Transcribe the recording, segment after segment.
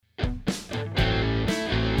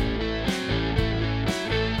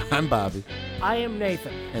I'm Bobby. I am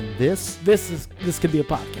Nathan. And this could be a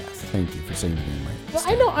podcast. Thank you for saying the name right. Well,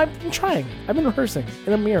 I know. I've been trying. I've been rehearsing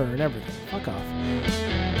in a mirror and everything. Fuck off.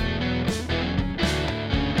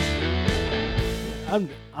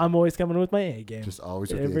 I'm always coming with my A game. Just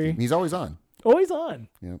always with the A game. He's always on. Always on.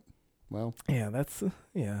 Yep. Well. Yeah, that's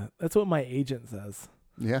what my agent says.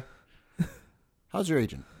 Yeah. How's your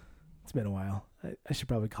agent? It's been a while. I should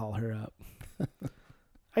probably call her up.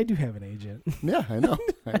 I do have an agent. Yeah, I know.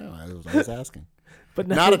 I was always asking. But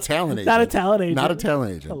not a talent agent. Not a talent agent. Not a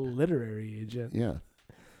talent agent. A literary agent. Yeah.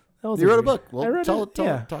 You wrote a book. Well, talk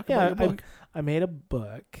about your book. I made a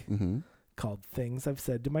book called Things I've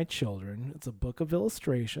Said to My Children. It's a book of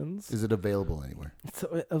illustrations. Is it available anywhere? It's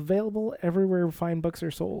available everywhere fine books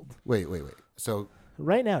are sold. Wait. So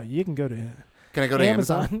right now, you can go to Can I go to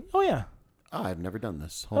Amazon? Oh, yeah. Oh, I've never done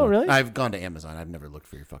this. Hold on. Really? I've gone to Amazon. I've never looked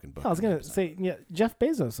for your fucking book. I was going to say, yeah, Jeff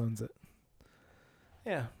Bezos owns it.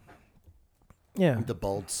 Yeah. Yeah. The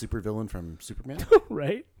bald supervillain from Superman?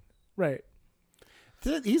 Right.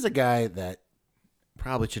 He's a guy that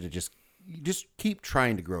probably should have just keep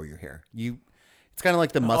trying to grow your hair. It's kind of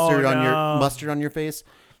like the mustard on your face.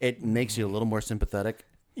 It makes you a little more sympathetic.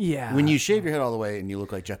 Yeah. When you shave your head all the way and you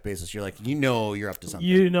look like Jeff Bezos, you're like, you're up to something.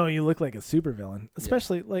 You look like a supervillain,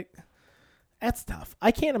 especially that's tough.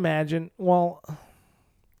 I can't imagine. Well,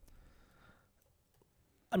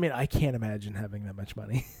 I mean, I can't imagine having that much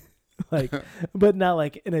money. But not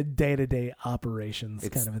like in a day-to-day operations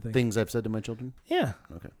kind of a thing. Things I've said to my children? Yeah.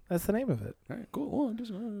 Okay. That's the name of it. All right, cool. Well,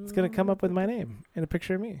 it's going to come up with my name and a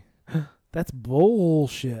picture of me. That's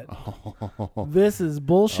bullshit. Oh. This is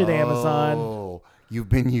bullshit, Amazon. Oh, you've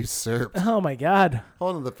been usurped. Oh, my God.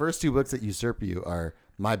 Hold on. The first two books that usurp you are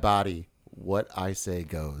My Body, What I Say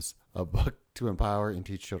Goes, a book to empower and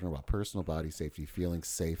teach children about personal body safety, feeling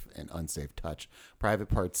safe and unsafe touch, private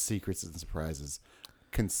parts, secrets and surprises,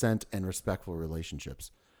 consent and respectful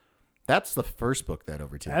relationships. That's the first book that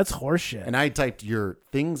overtakes. That's horseshit. And I typed your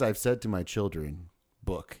Things I've Said to My Children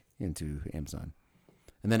book into Amazon.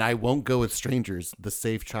 And then I Won't Go With Strangers, the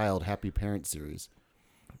Safe Child Happy Parent series.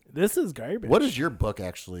 This is garbage. What is your book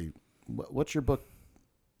actually? What's your book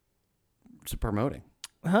promoting?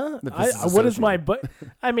 Huh? What is my book?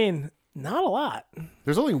 I mean, not a lot.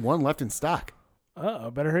 There's only one left in stock.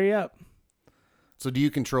 Uh-oh, better hurry up. So do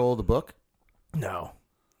you control the book? No.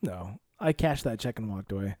 I cashed that check and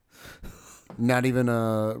walked away. Not even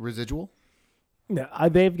a residual? No,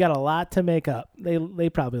 they've got a lot to make up. They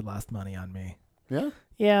probably lost money on me. Yeah?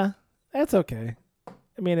 Yeah, that's okay.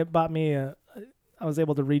 I mean, it bought me I was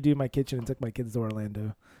able to redo my kitchen and took my kids to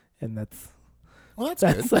Orlando, and that's good.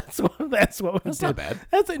 That's what we did. Not bad.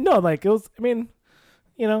 It was. I mean,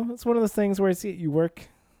 it's one of those things where you work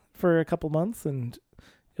for a couple months, and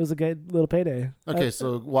it was a good little payday. Okay,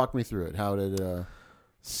 so walk me through it. How did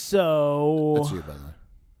So that's you, by the way.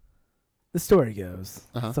 The story goes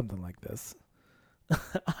something like this.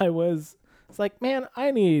 It's like, man,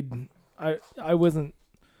 I wasn't.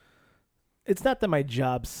 It's not that my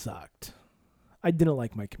job sucked. I didn't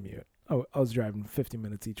like my commute. I was driving 50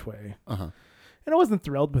 minutes each way. And I wasn't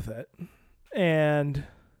thrilled with it. And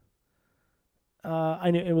I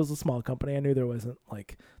knew it was a small company. I knew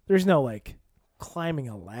there's no climbing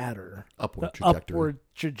a ladder. Upward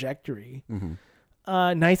trajectory.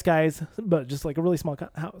 Mm-hmm. Nice guys, but just like a really small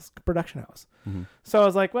production house. Mm-hmm. So I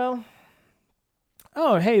was like, well,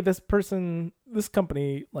 hey, this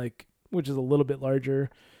company, which is a little bit larger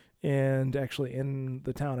and actually in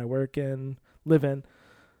the town I live in,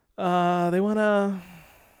 they want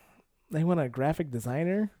a graphic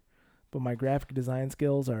designer, but my graphic design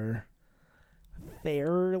skills are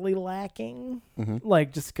fairly lacking.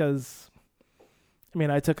 Mm-hmm. Just because,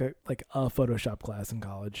 I took a Photoshop class in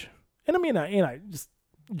college, and I just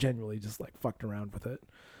genuinely just fucked around with it.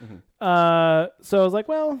 Mm-hmm. So I was like,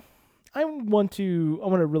 well, I want to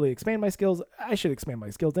really expand my skills. I should expand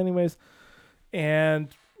my skills anyways. And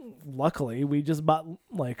luckily we just bought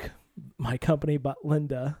my company bought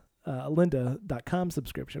lynda.com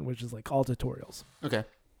subscription, which is all tutorials. Okay.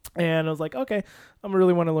 And I was like, okay, I'm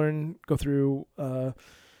really want to go through and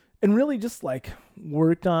really just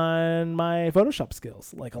worked on my Photoshop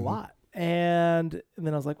skills a lot. And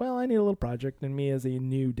then I was like, well, I need a little project. And me as a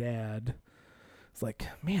new dad, it's like,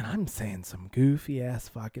 man, I'm saying some goofy ass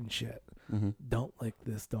fucking shit. Mm-hmm. Don't like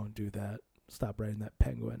this. Don't do that. Stop writing that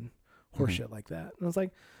penguin horseshit like that. And I was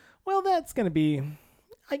like, well, that's going to be,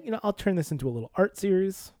 I'll turn this into a little art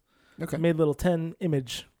series. Okay. Made a little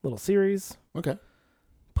 10-image little series. Okay.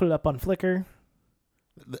 Put it up on Flickr.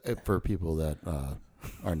 For people that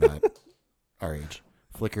are not our age,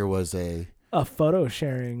 Flickr was a a photo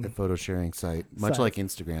sharing. A photo sharing site, much like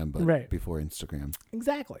Instagram, but Right. before Instagram.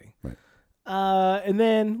 Exactly. Right. And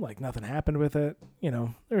then like nothing happened with it.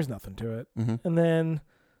 There was nothing to it. Mm-hmm. And then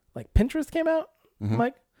like Pinterest came out. Mm-hmm. I'm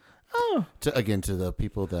like, oh. To the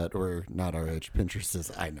people that were not our age, Pinterest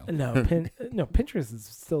is, I know. No, Pinterest is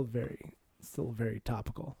still very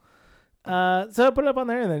topical. So I put it up on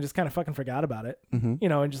there and then just kind of fucking forgot about it. Mm-hmm.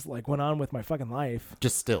 And just like went on with my fucking life.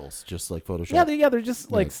 Just stills, just like Photoshop. Yeah, they're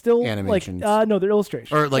just like still animations. like no, they're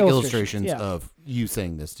illustrations. Or like illustrations yeah. of you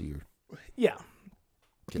saying this to your Yeah.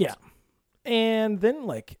 kids. Yeah. And then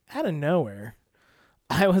like out of nowhere,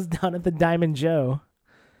 I was down at the Diamond Joe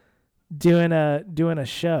doing a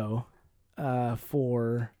show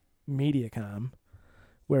for MediaCom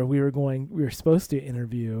where we were supposed to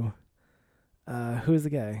interview who's the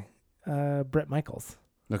guy? Bret Michaels.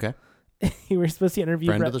 Okay. We were supposed to interview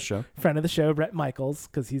Friend of the show, Bret Michaels,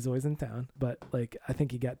 because he's always in town. But like, I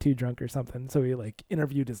think he got too drunk or something, so we like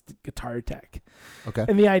interviewed his guitar tech. Okay.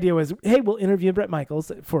 And the idea was, hey, we'll interview Bret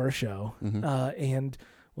Michaels for a show, Mm-hmm. and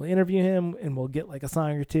we'll interview him, and we'll get like a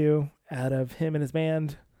song or two out of him and his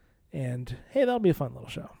band, and hey, that'll be a fun little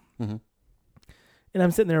show. Mm-hmm. And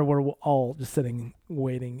I'm sitting there, we're all just sitting,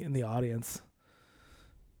 waiting in the audience,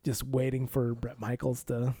 just waiting for Bret Michaels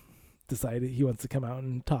to decide he wants to come out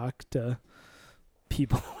and talk to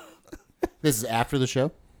people. This is after the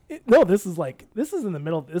show? No, this is in the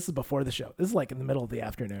middle. This is before the show. This is like in the middle of the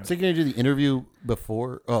afternoon. So you're going to do the interview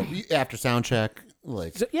before? Oh, after sound check?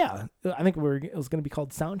 Like, So, yeah, I think it was going to be called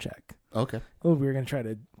Soundcheck. okay. We were going to try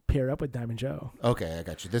to pair up with Diamond Joe. Okay, I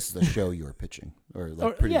got you. This is the show you were pitching or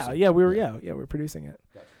like producing. Yeah, we were producing it.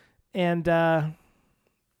 Gotcha. And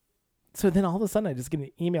so then all of a sudden I just get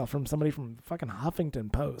an email from somebody from fucking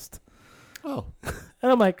Huffington Post. Oh,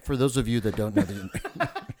 And I'm like, for those of you that don't know the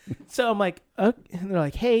so I'm like, and they're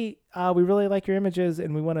like, hey, we really like your images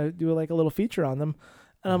and we want to do like a little feature on them.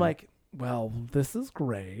 And I'm Mhm. like, well, this is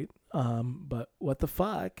great. But what the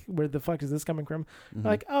fuck? Where the fuck is this coming from? Mhm.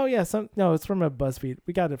 Like, oh yeah, no, it's from a BuzzFeed.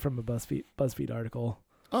 We got it from a BuzzFeed article.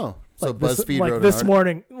 Oh, so Like BuzzFeed like wrote this an article.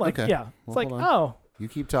 morning. Like, Okay. yeah, Well, it's like, hold on. oh, You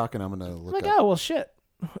keep talking. I'm going to I'm look like, up. oh well, shit.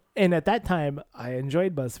 And at that time, I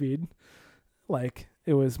enjoyed BuzzFeed. Like,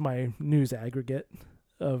 it was my news aggregate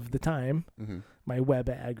of the time, Mm-hmm. my web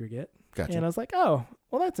aggregate. Gotcha. And I was like, oh,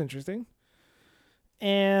 well, that's interesting.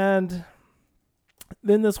 And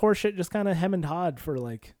then this horse shit just kind of hem and hawed for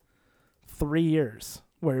like 3 years,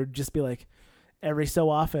 where it would just be like every so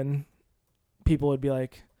often people would be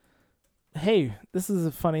like, hey, this is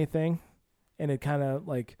a funny thing. And it'd kind of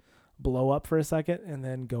like blow up for a second and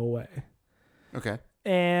then go away. Okay.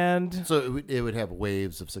 And So it would have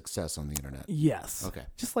waves of success on the internet. yes, Okay.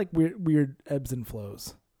 just like weird ebbs and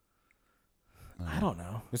flows. I don't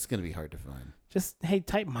know. It's going to be hard to find. Just, hey,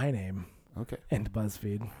 type my name Okay. into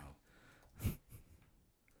BuzzFeed.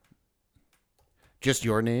 Just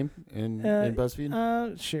your name in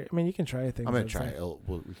BuzzFeed? Sure. I mean, you can try things. I'm going that's to try like-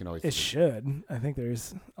 it. We can always. It should. I think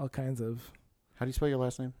there's all kinds of How do you spell your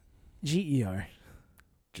last name? GER.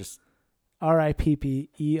 Just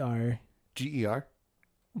RIPPER. GER?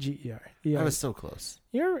 GER. I was so close.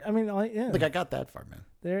 You're. I mean, yeah. Like I got that far, man.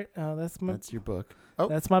 There. That's your book. Oh,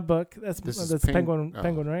 That's my book. That's This is Penguin oh.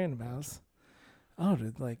 Penguin Random House.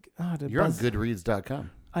 Did you're Buzz- on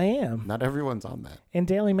Goodreads.com. I am. Not everyone's on that. And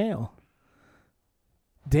Daily Mail.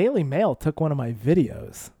 Daily Mail took one of my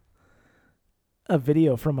videos. A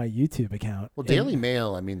video from my YouTube account. Well, and Daily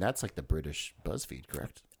Mail, I mean, that's like the British BuzzFeed,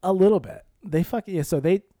 correct? a little bit. So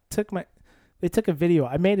they took a video.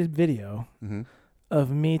 I made a video Mm-hmm.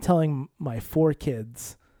 of me telling my 4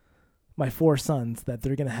 kids, my 4 sons, that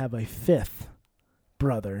they're going to have a 5th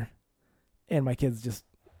brother. And my kids just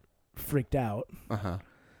freaked out. Uh-huh.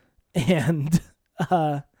 And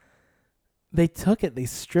they took it, they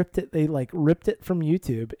stripped it, they like ripped it from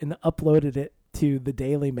YouTube and uploaded it to the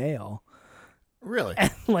Daily Mail. Really?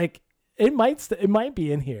 And like, it might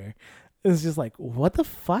be in here. It's just like, what the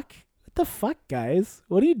fuck? What the fuck, guys?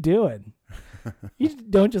 What are you doing? You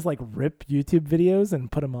don't just like rip YouTube videos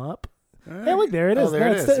and put them up. Hey, look, there it is. There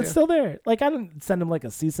No, it it's, is, it's still there. Like, I didn't send them like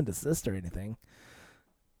a cease and desist or anything.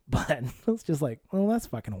 But it's just like, well, that's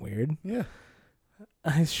fucking weird. Yeah.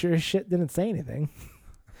 I sure as shit didn't say anything.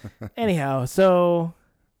 Anyhow, so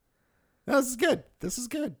No, this is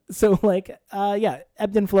good. like, yeah,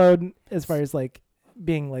 ebbed and flowed as far as like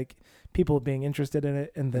being like people being interested in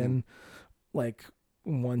it. And then like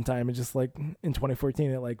one time it just like in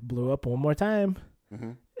 2014, it like blew up one more time,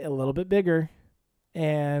 Mm-hmm. a little bit bigger,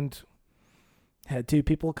 and had 2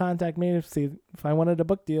 people contact me to see if I wanted a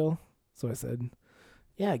book deal. So I said,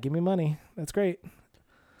 yeah, give me money. That's great.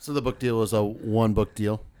 So the book deal was a 1 book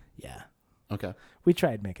deal? Yeah. Okay. We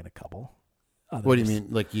tried making a couple. others. What do you mean?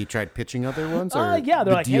 Like you tried pitching other ones, or yeah, they're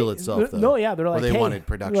the like, deal hey, itself? Though? No, yeah, they're like, they hey, wanted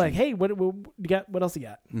production. They're like, hey, what you got? What else you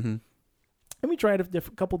got? Mm-hmm. And we tried a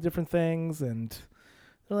couple different things, and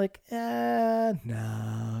they're like, nah.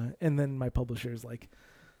 And then my publisher's like,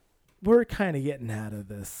 we're kind of getting out of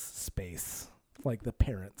this space, like the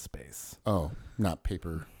parent space. Oh, not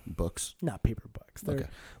paper books. Not paper books. They're Okay.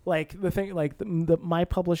 like the thing, like the my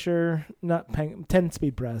publisher, not 10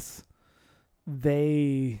 Speed Press.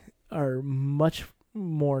 They are much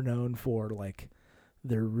more known for like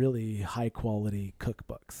their really high quality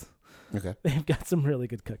cookbooks. Okay. They've got some really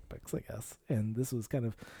good cookbooks, I guess. And this was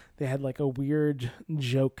they had like a weird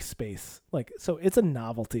joke space. Like, so it's a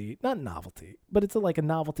novelty, not novelty, but it's like a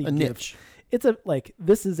novelty A gift. niche. It's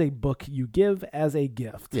this is a book you give as a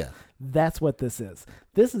gift. Yeah. That's what this is.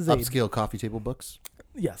 This is Upscale coffee table books.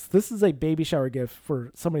 Yes, this is a baby shower gift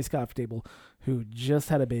for somebody's coffee table who just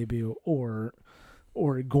had a baby or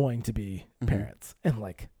going to be parents. And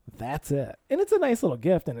like, that's it. And it's a nice little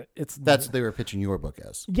gift, and That's what they were pitching your book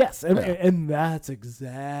as. yes, and, Yeah. and that's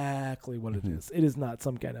exactly what it is. It is not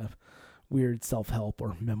some kind of weird self-help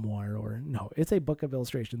or memoir no, it's a book of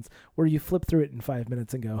illustrations where you flip through it in 5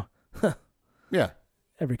 minutes and go, Yeah.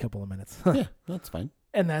 every couple of minutes. Yeah, that's fine.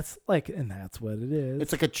 And that's what it is.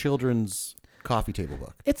 It's like a children's coffee table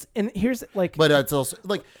book. And here's like, But it's also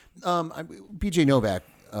like BJ Novak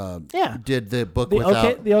yeah, did the book the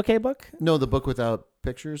without the okay book. No, the book without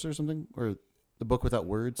pictures or something, or the book without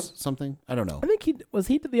words, something. I don't know. I think he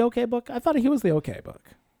did the okay book. I thought he was the okay book.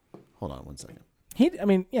 Hold on 1 second.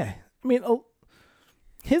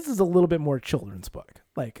 His is a little bit more children's book,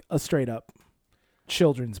 like a straight up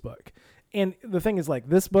children's book. And the thing is, like,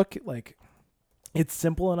 this book, like, it's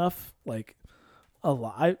simple enough. Like,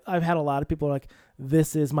 I've had a lot of people like,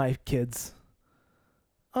 this is my kids.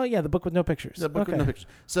 Oh yeah, the book with no pictures. The book okay. with no pictures.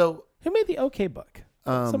 So Who made the okay book?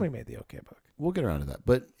 Somebody made the okay book. we'll get around to that.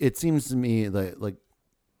 But it seems to me like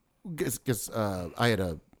because I had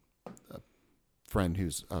a friend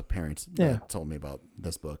whose parents told me about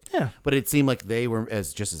this book. Yeah. But it seemed like they were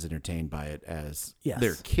just as entertained by it as Yes.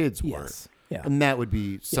 their kids were. Yes. Yeah. And that would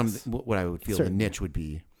be something. What I would feel Certainly. the niche would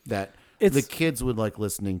be that It's- the kids would like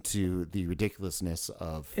listening to the ridiculousness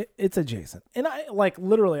of. It's adjacent. And I like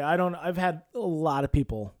literally, I've had a lot of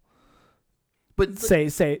people But say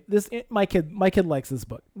this. My kid likes this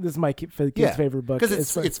book. This is my kid's favorite book.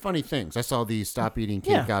 Because it's funny things. I saw the stop eating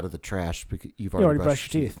cake Yeah. out of the trash because you've you already already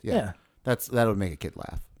brushed your teeth. Yeah. that would make a kid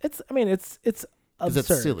laugh. It's absurd.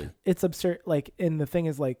 it's silly. It's absurd. Like, and the thing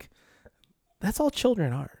is, like, that's all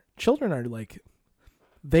children are. Children are like,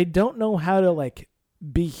 they don't know how to like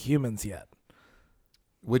be humans yet.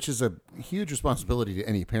 Which is a huge responsibility to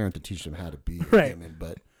any parent to teach them how to be a Right. human.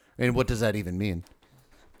 And what does that even mean?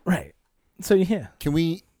 Right. So yeah, Can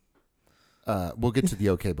we? We'll get to the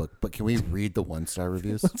okay book, but can we read the 1-star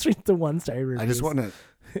reviews? let's read the 1-star reviews. I just want to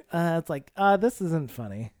It's like, this isn't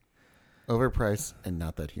funny. overpriced and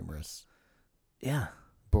not that humorous. Yeah.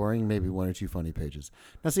 Boring, maybe 1 or 2 funny pages.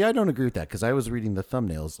 Now, see, I don't agree with that because I was reading the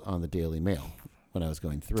thumbnails on the Daily Mail when I was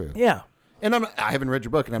going through. Yeah. And I haven't read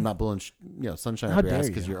your book, and I'm not blowing sunshine How up your dare ass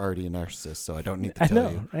because you. you're already a narcissist, so I don't need to I tell know,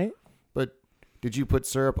 you. right? But did you put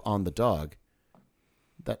syrup on the dog?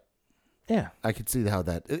 That Yeah. I could see how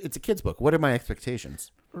it's a kid's book. What are my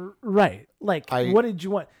expectations? Right. Like, what did you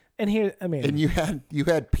want? And here, I mean, And you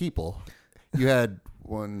had people. You had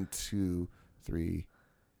 1, 2, 3,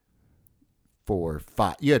 4,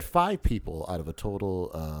 5. You had 5 people out of a total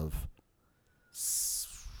of.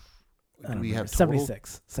 I don't We know, have total?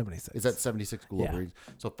 76. Is that 76 global Yeah. ratings?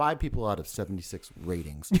 So 5 people out of 76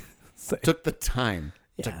 ratings So- took the time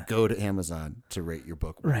Yeah. to go to Amazon to rate your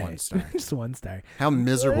book right. 1 star. Just 1 star. How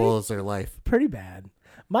miserable is their life? Pretty bad.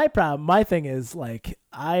 My thing is, like,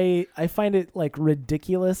 I find it like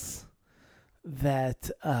ridiculous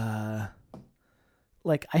that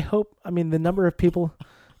like, the number of people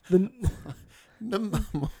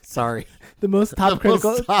Sorry. the most top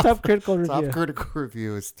critical review. Top critical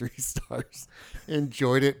review is 3 stars.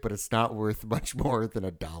 Enjoyed it, but it's not worth much more than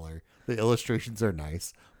 $1. The illustrations are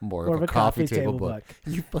nice. More of a coffee table book.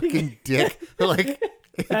 You fucking dick. Like,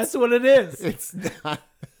 That's what it is. it's not.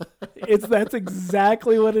 That's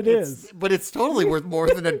exactly what it is. But it's totally worth more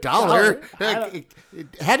than $1. Like,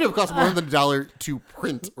 it had to have cost more than $1 to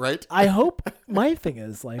print, right? I hope my thing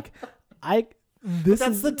is like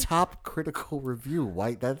That's the top critical review.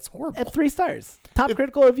 Why? That's horrible. at 3 stars. Top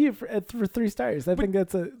critical review for 3 stars. I think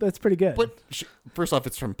that's pretty good. But first off,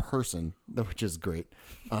 it's from Person, which is great.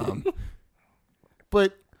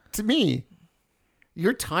 But to me,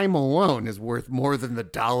 your time alone is worth more than the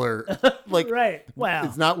 $1. Like, right. Wow.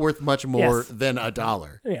 it's not worth much more Yes. than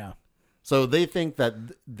 $1. Yeah. So they think that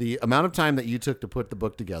the amount of time that you took to put the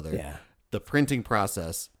book together, Yeah. the printing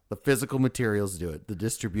process, the physical materials to do it, the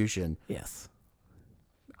distribution, Yes.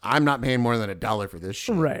 I'm not paying more than $1 for this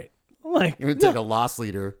shit. Right. Like, You're going to take a loss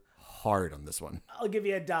leader hard on this one. I'll give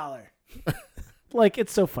you $1. Like,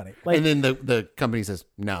 it's so funny. Like, And then the company says,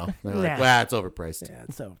 no. They're like, Nah. well, it's overpriced. yeah,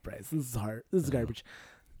 it's overpriced. This is hard. This is garbage.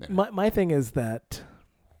 My thing is that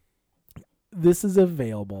this is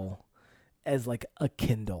available as like a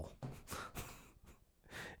Kindle.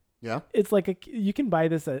 Yeah? It's like you can buy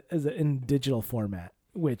this in digital format,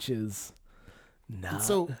 which is not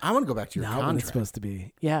So I want to go back to your not what it's contract. supposed to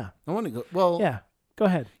be. Yeah. I want to go, well, Yeah. Go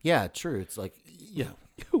ahead. yeah, true. It's like, yeah.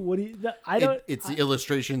 What do you? I don't. It's the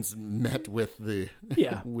illustrations met with the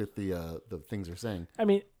Yeah. with the things they're saying. I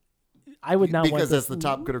mean, I would not want Because this, as the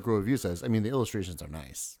top critical review says, I mean, the illustrations are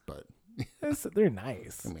nice, but they're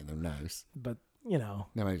nice, I mean, they're nice. but you know,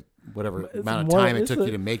 No matter whatever It's amount of more- time it it's took a-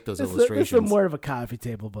 you to make those this is illustrations. more of a coffee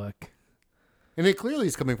table book. And it clearly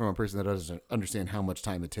is coming from a person that doesn't understand how much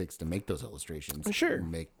time it takes to make those illustrations. Sure.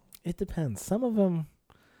 And make It depends. Some of them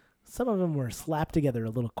were slapped together a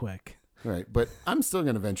little quick. right, but I'm still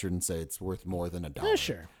going to venture and say it's worth more than $1.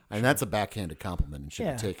 Sure. And that's a backhanded compliment and should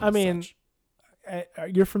Yeah, be taken. I as mean- such.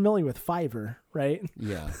 You're familiar with Fiverr, right?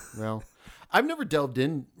 Yeah. Well, I've never delved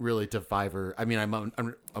in really to Fiverr. I mean,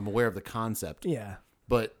 I'm aware of the concept, Yeah.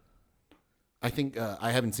 but I think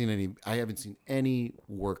I haven't seen any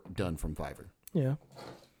work done from Fiverr. Yeah.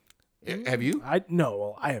 Have you? I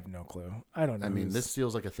have no clue. I don't know. I mean, this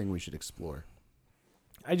feels like a thing we should explore.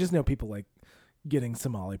 I just know people like getting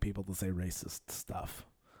Somali people to say racist stuff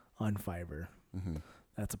on Fiverr. Mm-hmm.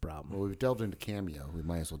 That's a problem. Well, we've delved into Cameo. We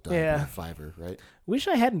might as well dive Yeah. into Fiverr, right? Wish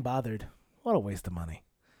I hadn't bothered. What a waste of money.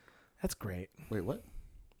 That's great. Wait, what?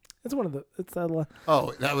 It's one of the. It's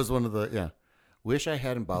Oh, that was one of the, yeah. Wish I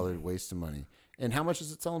hadn't bothered wasting money. And how much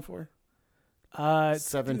is it selling for?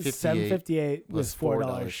 $7.58 Plus with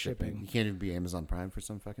 $4 shipping. You can't even be Amazon Prime for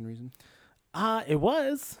some fucking reason. It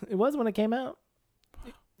was when it came out.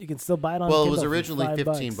 You can still buy it on. Well, it Kindle was for originally $5.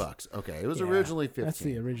 $15. Okay, it was Yeah, originally 15. That's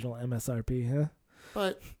the original MSRP, huh?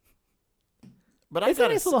 But I It's a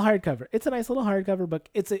gotta nice little hardcover. It's a nice little hardcover book.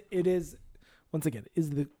 It is once again is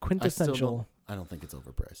the I still quintessential. I don't think it's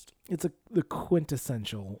overpriced It's the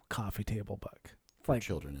quintessential coffee table book. for Like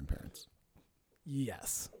children and parents.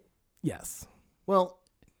 yes. Well,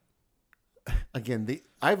 again,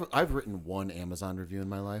 I've written one Amazon review in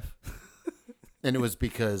my life, and it was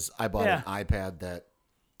because I bought an iPad that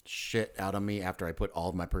shit out on me after I put all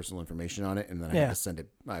of my personal information on it, and then I had to send it.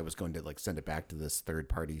 I was going to send it back to this third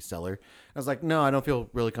party seller. I was like, no, I don't feel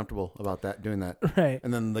really comfortable about doing that. Right.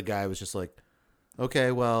 And then the guy was just like,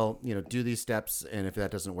 okay, well, do these steps, and if that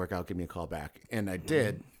doesn't work out, give me a call back. And I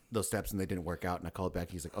did those steps, and they didn't work out, and I called back.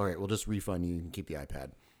 He's like, all right, we'll just refund you and keep the iPad.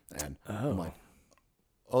 And I'm like,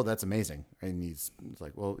 oh, that's amazing. And he's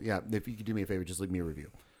like, well, yeah, if you could do me a favor, just leave me a review.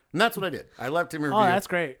 And that's what I did. I left him a review. Oh, that's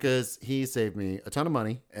great. Because he saved me a ton of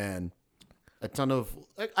money and a ton of,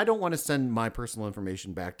 I don't want to send my personal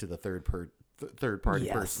information back to the third party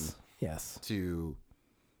person Yes. to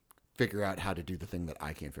figure out how to do the thing that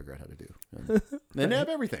I can't figure out how to do. And they have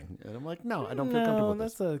everything. And I'm like, no, I don't feel comfortable with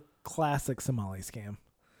that's this. a classic Somali scam.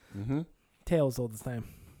 Mm-hmm. Tales old as time.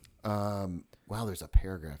 Wow, there's a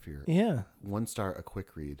paragraph here. Yeah. 1 star, a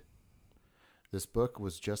quick read. This book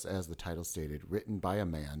was just as the title stated, written by a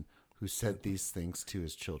man who said these things to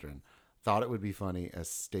his children. Thought it would be funny as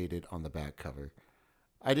stated on the back cover.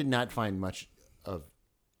 I did not find much to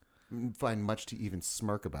even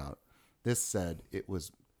smirk about. This said it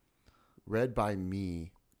was read by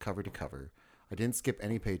me cover to cover. I didn't skip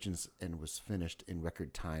any pages and was finished in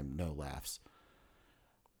record time, no laughs.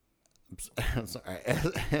 I'm sorry.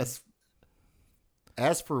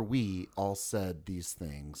 As for we all said these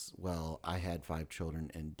things, well, I had 5 children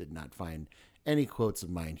and did not find any quotes of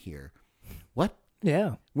mine here. What?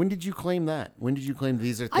 Yeah. When did you claim that? When did you claim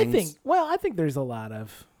these are things? I think there's a lot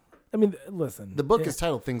of, I mean, listen. The book is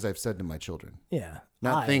titled Things I've Said to My Children. Yeah.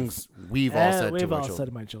 Not things we've all said to we've our all children. said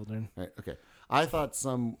to my children. Right, okay. I thought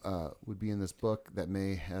some would be in this book that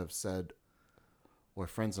may have said, or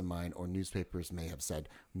friends of mine or newspapers may have said.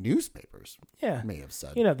 Newspapers Yeah. may have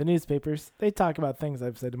said. The newspapers, they talk about things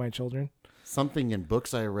I've said to my children. Something in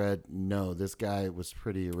books I read, no, this guy was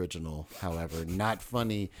pretty original, however, not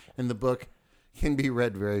funny. And the book can be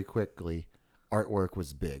read very quickly. Artwork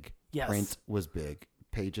was big. Yes. Print was big.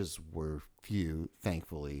 Pages were few,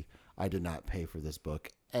 thankfully. I did not pay for this book,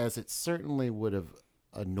 as it certainly would have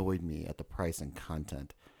annoyed me at the price and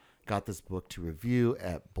content. Got this book to review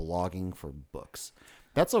at Blogging for Books.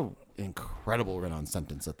 That's a incredible run-on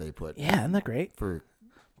sentence that they put. Yeah, isn't that great? For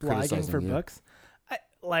Blogging criticizing for you. books.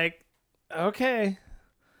 Okay.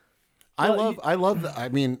 I Well, love. I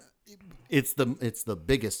mean, it's the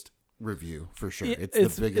biggest review for sure. It's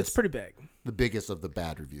the biggest. It's pretty big. The biggest of the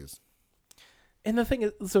bad reviews. And the thing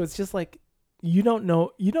is, so it's just like you don't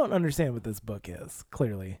understand what this book is.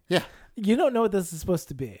 Clearly, Yeah, you don't know what this is supposed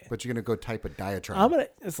to be. but you're gonna go type a diatribe.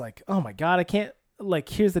 It's like, oh my god, I can't. Like,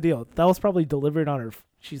 here's the deal. That was probably delivered on her.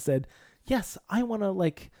 She said, "Yes, I want to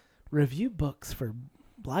like review books for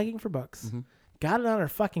blogging for books." Mm-hmm. Got it on her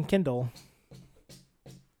fucking Kindle.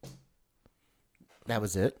 That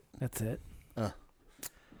was it. That's it.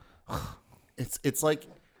 It's like,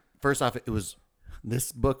 first off,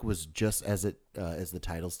 this book was just as the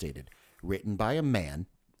title stated, written by a man,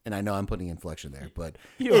 and I know I'm putting inflection there, but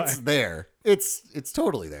it's there. It's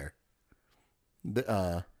totally there.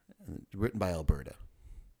 Written by Alberta,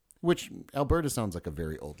 which Alberta sounds like a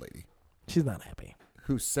very old lady. She's not happy.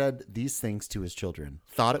 Who said these things to his children,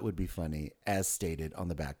 thought it would be funny, as stated on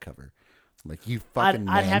the back cover. Like, you fucking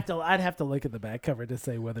man. I'd have to look at the back cover to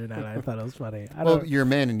say whether or not I thought it was funny. Well, you're a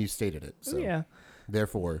man and you stated it. So yeah.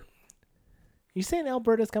 Therefore, You saying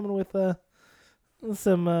Alberta's coming with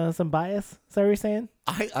some bias? Is that what you're saying?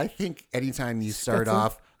 I think anytime you start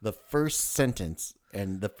off the first sentence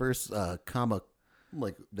and the first comma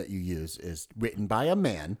like that you use is written by a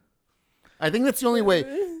man, I think that's the only way.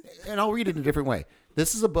 And I'll read it in a different way.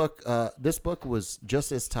 This is a book. This book was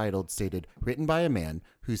just as titled stated, written by a man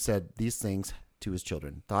who said these things to his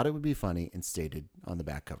children, thought it would be funny, and stated on the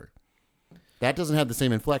back cover. That doesn't have the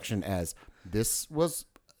same inflection as this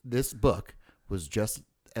book was just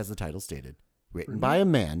as the title stated, written by a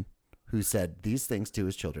man who said these things to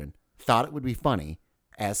his children, thought it would be funny,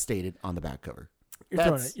 as stated on the back cover.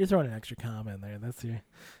 You're throwing an extra comma in there. That's your.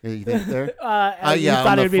 You think there? Yeah, you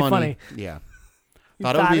thought it would be funny. Yeah.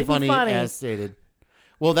 Thought it would be funny, as stated.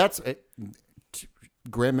 Well, that's it.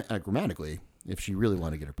 Grammatically, if she really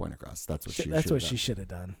wanted to get her point across, that's what she should have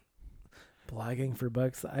done. Blogging for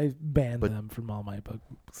books. I banned them from all my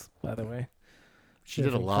books, by the way. She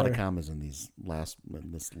did a lot of commas in this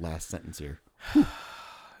last sentence here.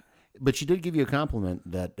 But she did give you a compliment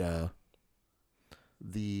that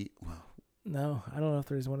No, I don't know if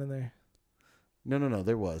there's one in there. No,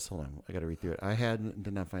 there was. Hold on, I got to read through it.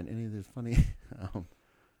 Did not find any of this funny.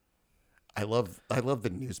 I love the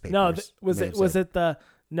newspapers.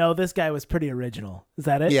 No, this guy was pretty original. Is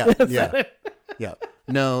that it? Yeah, yeah, yeah.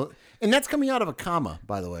 No, and that's coming out of a comma,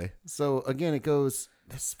 by the way. So again, it goes.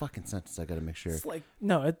 This fucking sentence, I got to make sure. It's like,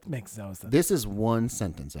 no, it makes no sense. This is one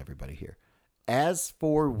sentence, everybody here. As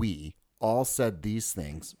for we all said these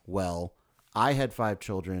things, well, I had 5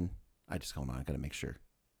 children. I got to make sure.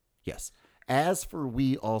 Yes. As for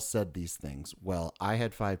we all said these things, well, I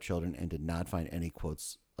had 5 children and did not find any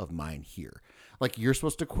quotes of mine here. Like, you're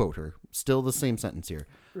supposed to quote her. Still the same sentence here.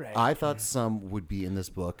 Right. I thought some would be in this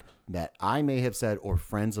book that I may have said, or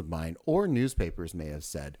friends of mine, or newspapers may have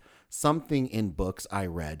said. Something in books I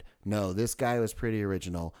read. No, this guy was pretty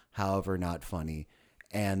original, however, not funny.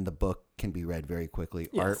 And the book can be read very quickly.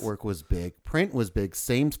 Yes. Artwork was big. Print was big.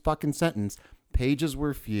 Same fucking sentence. Pages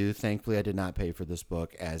were few. Thankfully, I did not pay for this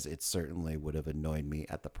book, as it certainly would have annoyed me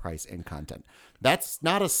at the price and content. That's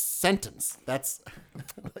not a sentence. That's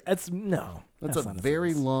a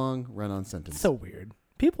very long run-on sentence. So weird.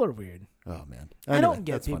 People are weird. Oh man, anyway, I don't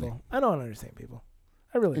get people. Funny. I don't understand people.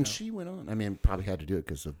 I really don't. And she went on. I mean, probably had to do it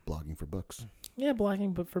because of blogging for books. Yeah,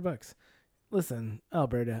 blogging for books. Listen,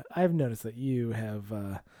 Alberta, I've noticed that you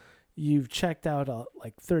have you've checked out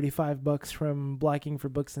like 35 books from blogging for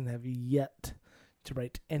books and have yet to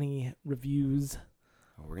write any reviews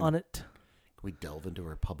on it. Can we delve into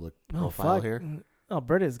her public profile here?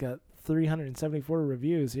 Alberta's got 374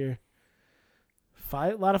 reviews here.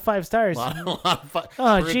 A lot of 5 stars.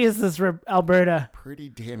 Jesus, Alberta. Pretty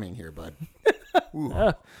damning here, bud.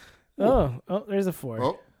 There's a 4.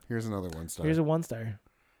 Oh, here's another 1 star. Here's a 1 star.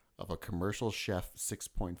 Of a commercial chef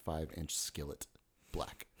 6.5-inch skillet,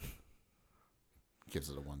 black. Gives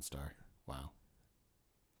it a 1 star. Wow.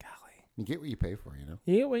 Golly. You get what you pay for, you know?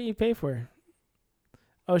 You get what you pay for.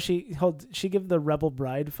 Oh, she give the Rebel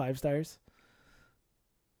Bride 5 stars?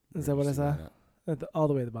 Is that what I saw? All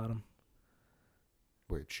the way at the bottom.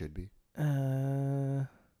 Where it should be.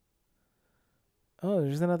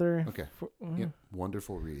 There's another. Okay. Yep.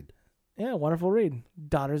 Wonderful read. Yeah, wonderful read.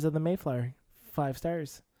 Daughters of the Mayflower, 5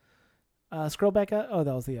 stars. Scroll back up. Oh,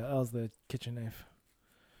 that was the kitchen knife.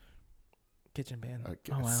 Kitchen pan.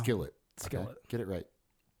 Wow. Skillet. Okay. Get it right.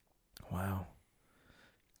 Wow.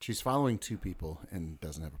 She's following 2 people and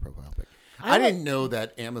doesn't have a profile pic. I didn't know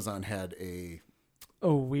that Amazon had a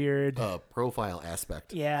weird profile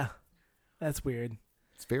aspect. Yeah, that's weird.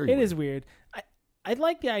 It's very. It is weird. I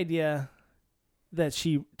like the idea that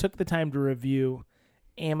she took the time to review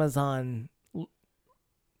Amazon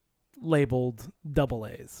labeled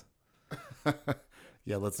AA's.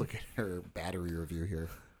 Yeah, let's look at her battery review here.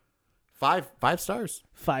 5 stars.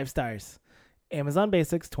 5 stars. Amazon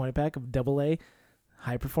Basics 20-pack of AA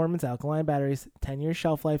high-performance alkaline batteries, 10-year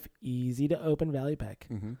shelf life, easy to open value pack.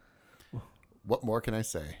 Mm-hmm. What more can I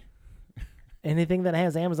say? Anything that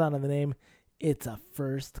has Amazon in the name, it's a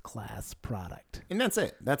first-class product. And that's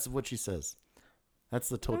it. That's what she says. That's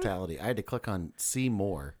the totality. I had to click on see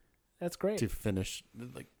more. That's great. To finish.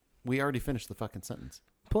 Like, we already finished the fucking sentence.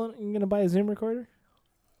 You going to buy a Zoom recorder?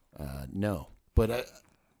 No. But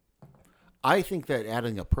I think that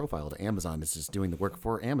adding a profile to Amazon is just doing the work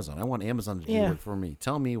for Amazon. I want Amazon to do the work for me.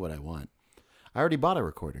 Tell me what I want. I already bought a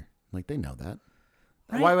recorder. Like, they know that.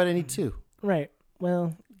 Right. Why would I need 2? Right.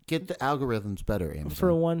 Well, get the algorithms better, Amazon.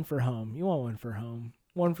 For one for home. You want one for home.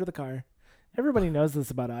 One for the car. Everybody knows this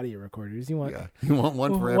about audio recorders. You want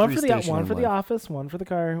one for every station. One for the office, one for the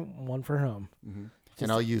car, one for home. Mm-hmm.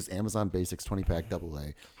 And I'll use Amazon Basics 20-pack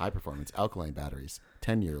AA high performance alkaline batteries,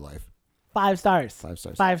 10-year life. 5 stars. 5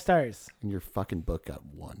 stars. 5 stars. And your fucking book got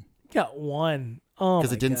 1. Got 1. Oh,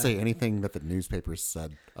 because it didn't say anything that the newspapers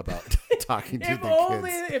said about talking to the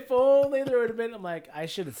kids. If only there would have been. I'm like, I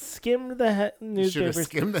should have skimmed the newspapers. Should have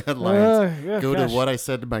skimmed the headlines. Go to what I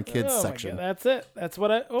said to my kids section. That's it. That's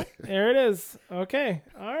what I. Oh, there it is. Okay.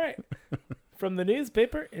 All right. From the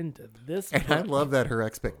newspaper into this. And I love that her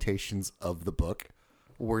expectations of the book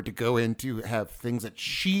were to go in to have things that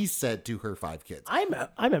she said to her 5 kids.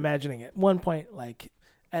 I'm imagining at one point, like,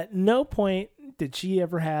 at no point did she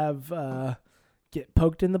ever have get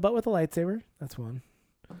poked in the butt with a lightsaber. That's one.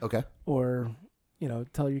 Okay. Or,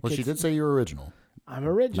 tell your kids. Well, she did say you're original. I'm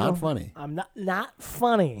original. Not funny. I'm not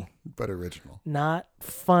funny. But original. Not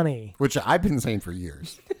funny. Which I've been saying for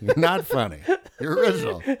years. You're not funny. You're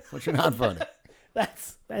original, but you're not funny.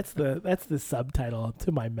 That's the subtitle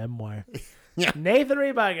to my memoir. Yeah. Nathan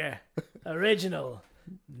Rebager, original,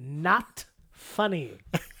 not funny.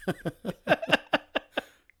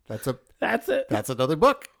 That's it. That's another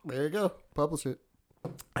book. There you go. Publish it.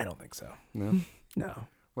 I don't think so. No? No.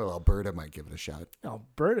 Well, Alberta might give it a shot.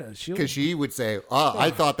 Alberta, because she would say,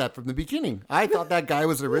 I thought that from the beginning. I thought that guy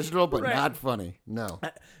was original, but not funny. No.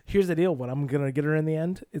 Here's the deal. What I'm going to get her in the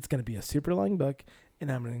end, it's going to be a super long book,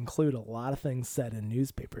 and I'm going to include a lot of things said in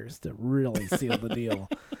newspapers to really seal the deal.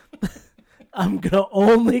 I'm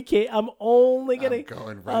only gonna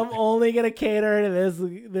cater to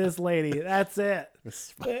this lady. That's it.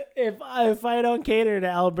 If I don't cater to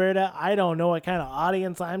Alberta, I don't know what kind of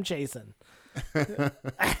audience I'm chasing.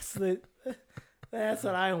 That's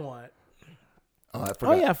what I want. Oh, I forgot.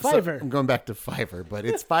 Oh yeah, Fiverr. So I'm going back to Fiverr, but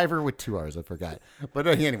it's Fiverr with 2 R's. I forgot. But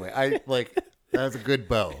anyway, that's a good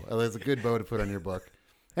bow. That's a good bow to put on your book.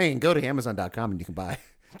 Hey, and go to Amazon.com and you can buy.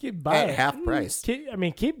 Keep buying at half price. Keep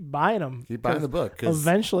buying them. Keep buying the book.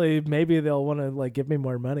 Eventually, maybe they'll want to give me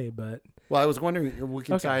more money. But I was wondering, we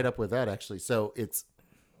can tie it up with that actually. So it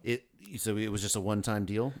was just a one-time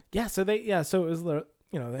deal. Yeah. So it was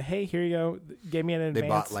hey, here you go. Gave me an advance. They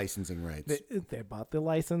bought licensing rights. They bought the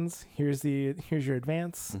license. Here's your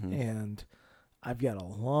advance, and I've got a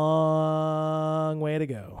long way to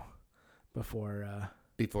go before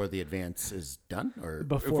the advance is done, or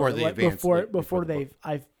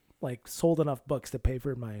I've sold enough books to pay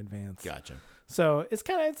for my advance. Gotcha. So it's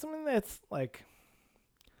kind of something that's like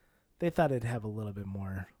they thought it'd have a little bit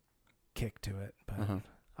more kick to it, but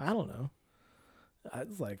I don't know.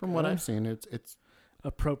 It's like from what I've seen, it's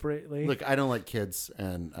appropriately. Look, I don't like kids,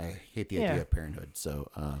 and I hate the idea of parenthood.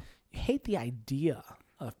 So you hate the idea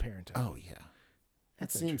of parenthood. Oh yeah,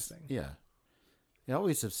 that's interesting. Yeah,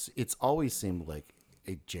 it's always seemed like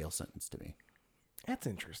a jail sentence to me. That's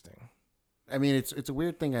interesting. I mean, it's a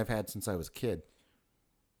weird thing I've had since I was a kid.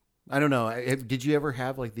 I don't know. Did you ever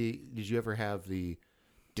have the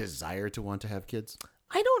desire to want to have kids?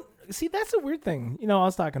 I don't see. That's a weird thing. I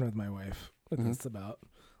was talking with my wife with this about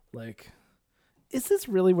is this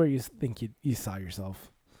really where you think you saw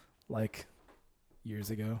yourself years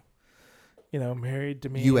ago? Married to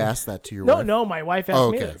me. You asked that to your wife? No, my wife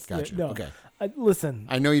asked me this. Gotcha. No, okay. Listen.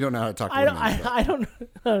 I know you don't know how to talk to women. I don't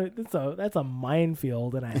know. That's a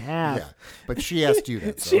minefield, and I have. Yeah, but she asked you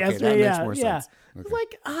that. So, she asked me, that makes more sense.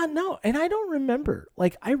 Okay. No. And I don't remember.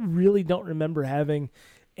 I really don't remember having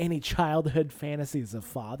any childhood fantasies of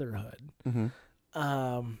fatherhood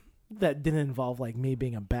that didn't involve, me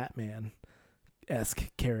being a Batman-esque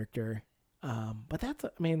character. But that's,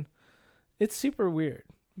 it's super weird.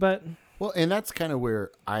 But... Well, and that's kind of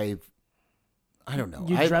where I don't know.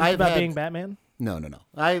 You dreamt about being Batman? No.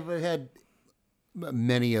 I've had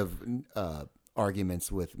many of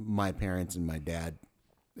arguments with my parents and my dad.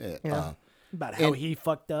 About how he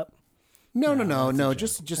fucked up. No.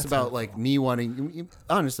 Just about like me wanting,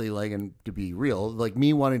 honestly, like, and to be real, like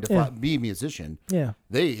me wanting to be a musician. Yeah.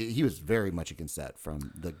 He was very much against that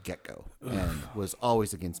from the get go, and was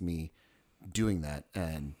always against me doing that.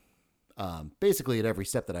 And basically, at every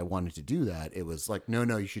step that I wanted to do that, it was like,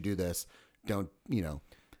 no, you should do this. Don't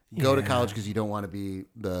go to college because you don't want to be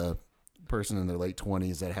the person in their late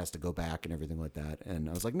 20s that has to go back and everything like that. And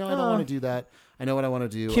I was like, no, I don't want to do that. I know what I want to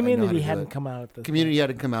do. Community hadn't come out at this Community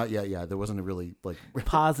hadn't come out yet. Yeah, there wasn't a really like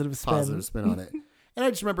positive spin on it. And I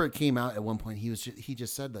just remember it came out at one point. He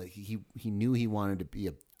just said that he knew he wanted to be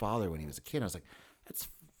a father when he was a kid. I was like, that's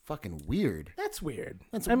fucking weird. That's weird.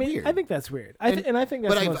 Weird. I think that's weird. I think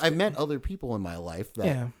that's. But I've met other people in my life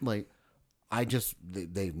that like,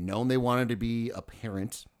 they've known they wanted to be a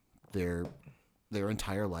parent their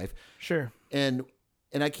entire life. Sure. And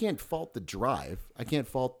I can't fault the drive. I can't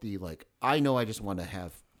fault the, like, I know I just want to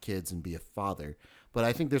have kids and be a father. But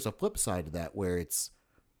I think there's a flip side to that where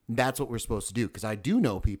that's what we're supposed to do. Because I do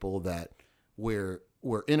know people that we're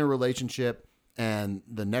in a relationship and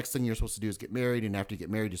the next thing you're supposed to do is get married. And after you get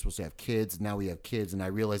married, you're supposed to have kids. Now we have kids. And I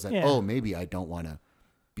realize that, maybe I don't want to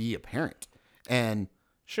be a parent. And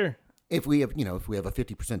sure. If we have a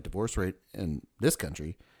 50% divorce rate in this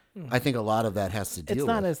country, I think a lot of that has to deal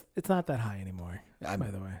with. It's not that high anymore, by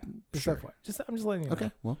the way. Sure. I'm just letting you know.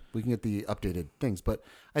 Okay, well, we can get the updated things. But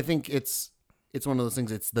I think it's one of those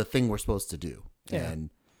things, it's the thing we're supposed to do. Yeah. And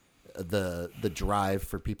the drive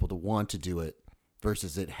for people to want to do it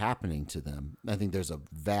versus it happening to them. I think there's a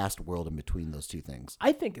vast world in between those two things.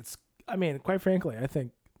 Quite frankly, I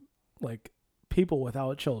think like people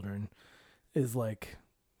without children is like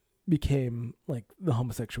became like the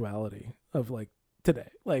homosexuality of like today.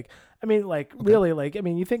 You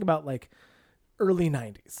think about like early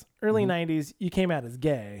 90s. Early 90s, you came out as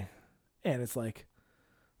gay and it's like,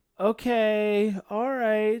 okay, all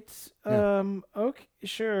right. Okay,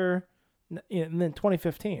 sure. And then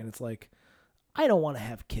 2015, it's like, I don't want to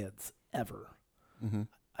have kids ever. Mm-hmm.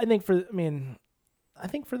 I think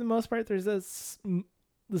for the most part, there's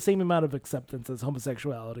the same amount of acceptance as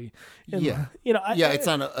homosexuality. And, it's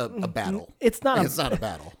not a battle. It's not a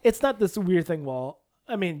battle. It's not this weird thing. Well,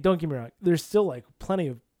 I mean, don't get me wrong. There's still like plenty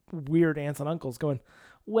of weird aunts and uncles going,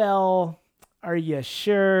 well, are you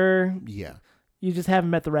sure? Yeah. You just haven't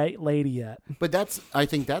met the right lady yet. But I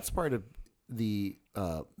think that's part of the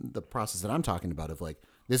process that I'm talking about of like,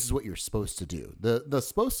 this is what you're supposed to do. The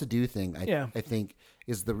supposed to do thing, I think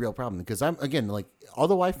is the real problem. Because I'm, again, like,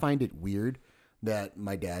 although I find it weird that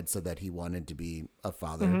my dad said that he wanted to be a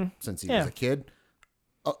father since he was a kid,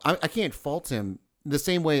 I can't fault him the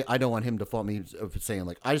same way I don't want him to fault me of saying,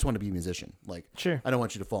 like, I just want to be a musician. Like, sure. I don't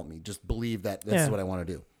want you to fault me. Just believe that this is what I want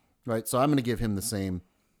to do. Right? So I'm going to give him the same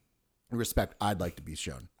respect I'd like to be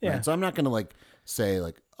shown. Yeah. Right? So I'm not going to, like, say,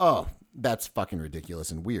 like, oh, that's fucking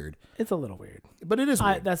ridiculous and weird. It's a little weird. But it is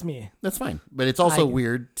weird. That's me. That's fine. But it's also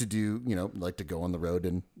weird to do, like to go on the road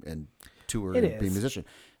and tour and be a musician.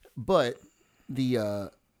 But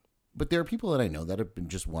but there are people that I know that have been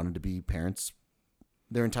just wanted to be parents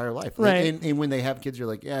their entire life. Right. And when they have kids, you're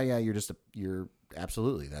like, you're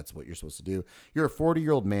absolutely, that's what you're supposed to do. You're a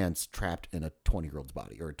 40-year-old man trapped in a 20-year-old's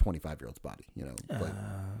body or a 25-year-old's body,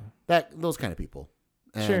 like those kind of people.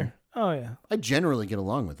 And sure. Oh yeah. I generally get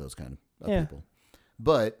along with those kind of people.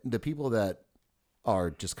 But the people that are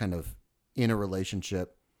just kind of in a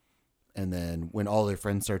relationship and then when all their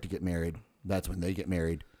friends start to get married, that's when they get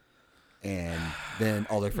married. And then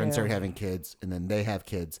all their friends start having kids, and then they have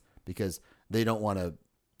kids because they don't want to,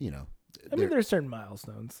 there's certain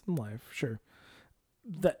milestones in life, sure,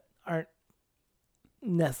 that aren't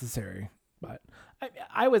necessary. But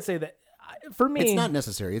I would say that for me, it's not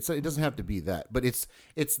necessary. It doesn't have to be that, but it's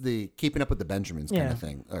the keeping up with the Benjamins kind of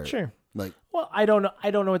thing. Or, sure. Like, well, I don't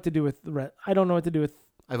know what to do with I don't know what to do with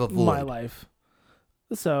my life.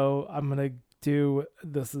 So I'm gonna do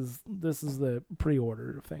this is the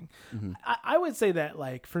pre-order thing. Mm-hmm. I would say that,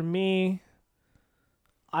 like, for me,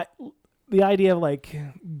 the idea of like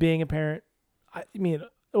being a parent, I mean, it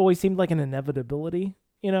always seemed like an inevitability,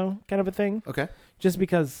 kind of a thing. Okay. Just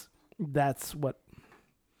because that's what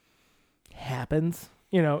happens,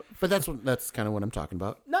 But that's kind of what I'm talking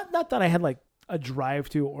about. Not that I had like a drive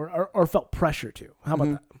to or felt pressure to. How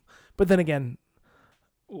about that? But then again,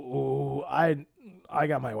 I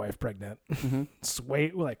got my wife pregnant,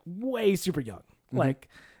 way super young,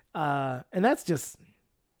 and that's just,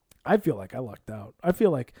 I feel like I lucked out. I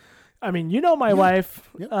feel like, my wife,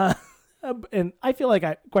 and I feel like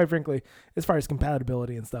quite frankly, as far as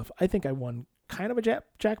compatibility and stuff, I think I won kind of a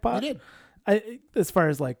jackpot. You did. As far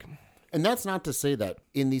as like And that's not to say that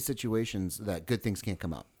in these situations that good things can't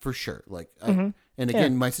come out, for sure. Like, and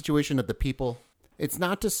again, my situation of the people, it's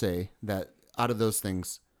not to say that out of those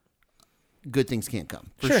things, good things can't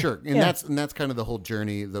come, for sure. And that's kind of the whole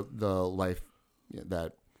journey, the life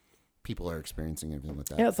that people are experiencing, everything like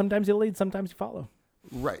that. Yeah, sometimes you lead, sometimes you follow.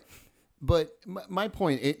 Right. But my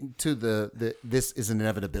point to this is an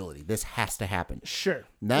inevitability. This has to happen. Sure.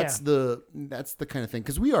 That's the kind of thing,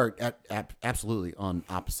 because we are absolutely on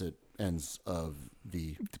opposite ends of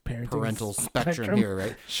the parental spectrum here,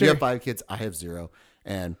 right? Sure. You have 5 kids, I have 0,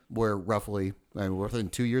 and we're roughly within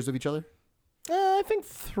 2 years of each other. I think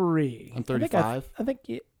 3. I'm 35. I think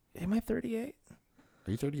am I 38?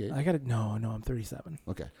 Are you 38? No, I'm 37.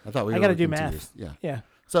 Okay, I thought we were. I gotta do within 2 math. years. Yeah. Yeah.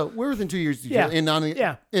 So we're within 2 years.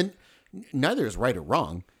 And neither is right or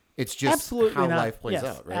wrong. It's just absolutely how not. life plays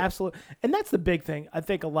out, right? Absolutely. And that's the big thing. I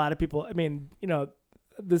think a lot of people, I mean,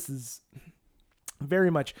 this is very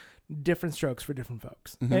much different strokes for different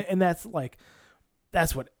folks. Mm-hmm. And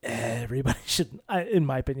that's what everybody should, in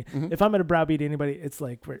my opinion. Mm-hmm. If I'm going to browbeat anybody, it's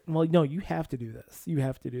like, well, no, you have to do this. You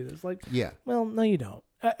have to do this. Like, yeah. Well, no, you don't.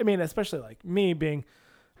 I mean, especially like me being,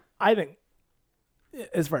 I think,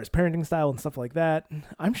 as far as parenting style and stuff like that,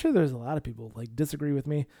 I'm sure there's a lot of people like disagree with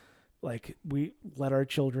me. Like, we let our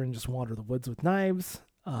children just wander the woods with knives,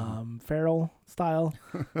 feral style.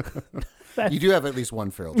 You do have at least one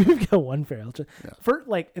feral. You've got one feral. Yeah.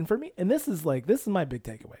 For me, and this is my big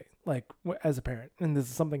takeaway. Like, as a parent, and this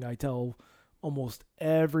is something I tell almost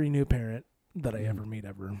every new parent that I ever meet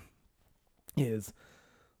is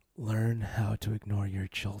learn how to ignore your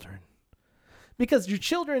children. Because your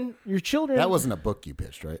children. That wasn't a book you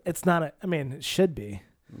pitched, right? It's not it should be.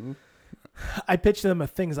 Mm-hmm. I pitch them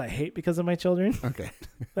things I hate because of my children. Okay.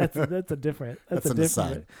 That's a different. That's an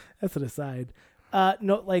aside. That's an aside.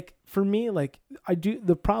 No, like for me, like I do.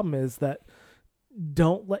 The problem is that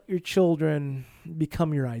don't let your children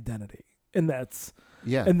become your identity, and that's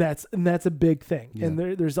a big thing. Yeah. And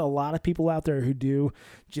there's a lot of people out there who do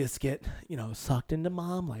just get sucked into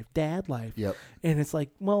mom life, dad life. Yep. And it's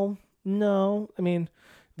like, well, no, I mean,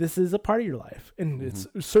 this is a part of your life, and it's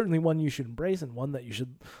certainly one you should embrace and one that you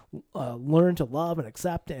should learn to love and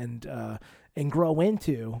accept and grow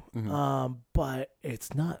into. Mm-hmm. But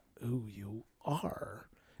it's not who you are,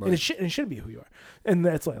 right. And it shouldn't be who you are. And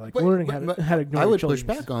that's like learning how to ignore. I would push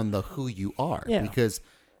back on the who you are, because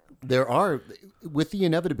there are, with the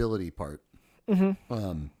inevitability part,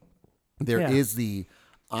 there is the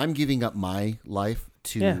I'm giving up my life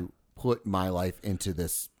to put my life into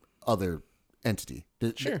this other entity.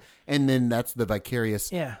 Sure. And then that's the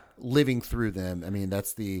vicarious living through them. I mean,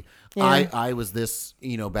 that's the I was this,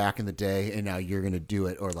 back in the day, and now you're going to do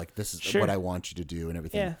it, or like this is what I want you to do and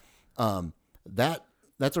everything. Yeah.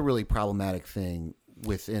 That's a really problematic thing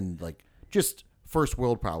within like just first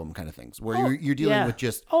world problem kind of things, where you're dealing with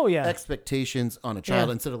just expectations on a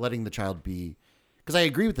child instead of letting the child be. Because I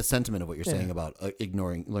agree with the sentiment of what you're saying about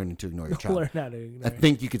learning to ignore your child. Learn how to ignore. I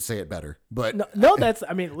think you could say it better, but no, that's.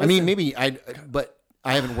 I mean, listen. Maybe but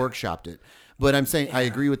I haven't workshopped it. But I'm saying I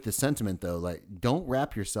agree with the sentiment though. Like, don't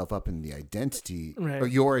wrap yourself up in the identity or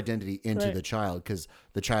your identity into the child, because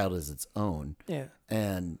the child is its own. Yeah.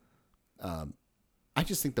 And I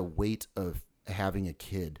just think the weight of having a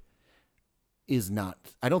kid is not.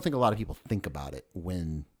 I don't think a lot of people think about it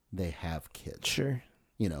when they have kids. Sure.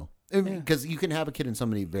 Because you can have a kid in so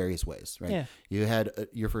many various ways, right? Yeah. You had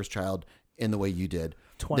your first child in the way you did.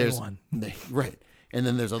 21. Right. And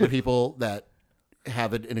then there's other people that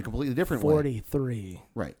have it in a completely different 43. way. 43.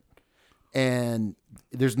 Right. And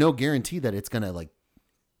there's no guarantee that it's going to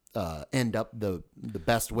end up the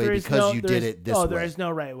best way because you did it this way. Oh, there is no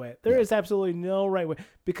right way. There is absolutely no right way,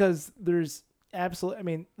 because there's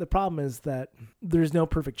absolutely, the problem is that there's no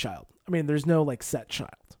perfect child. There's no like set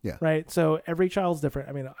child. Yeah. Right. So every child's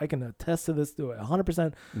different. I can attest to this, do it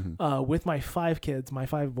 100%. With my 5 kids, my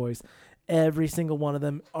 5 boys, every single one of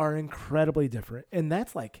them are incredibly different. And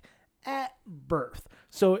that's like at birth.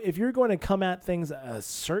 So if you're going to come at things a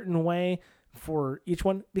certain way for each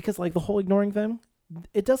one, because like the whole ignoring thing,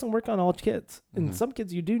 it doesn't work on all kids. And some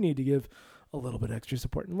kids you do need to give a little bit extra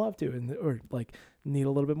support and love to, or like need a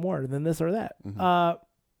little bit more than this or that.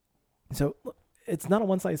 So it's not a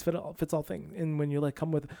one size fits all thing. And when you're like,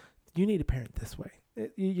 you need to parent this way.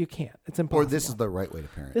 You can't. It's impossible. Or this is the right way to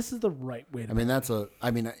parent. This is the right way to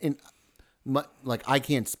parent. I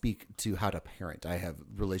can't speak to how to parent. I have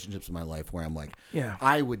relationships in my life where I'm like,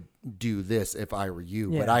 I would do this if I were you,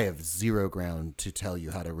 but I have zero ground to tell you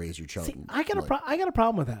how to raise your children. See, I got a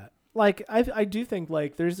problem with that. Like, I do think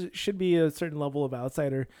like should be a certain level of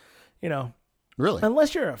outsider, Really?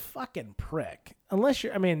 Unless you're a fucking prick. Unless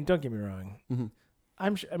you're, don't get me wrong.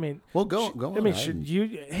 I'm sure. I mean, well, go on. I mean, should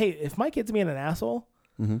you? Hey, if my kid's being an asshole,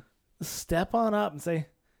 step on up and say,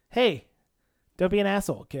 "Hey, don't be an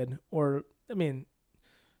asshole, kid." Or, I mean,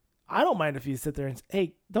 I don't mind if you sit there and say,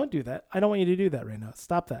 "Hey, don't do that. I don't want you to do that right now.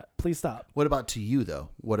 Stop that. Please stop." What about to you though?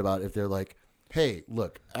 What about if they're like, "Hey,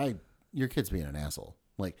 look, your kid's being an asshole.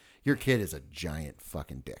 Like your kid is a giant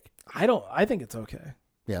fucking dick." I think it's okay.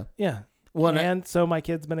 Yeah. Yeah. Well, and so my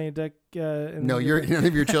kid's been a dick. No, none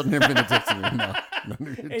of your children have been a dick to me. No.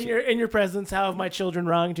 In your presence, how have my children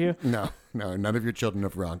wronged you? No, none of your children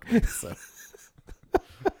have wronged me. So.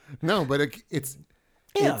 No, but I think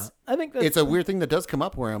it's a weird thing that does come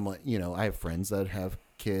up where I'm like, I have friends that have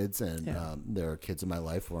kids, and there are kids in my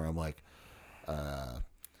life where I'm like,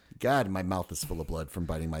 God, my mouth is full of blood from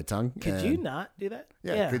biting my tongue. Could you not do that?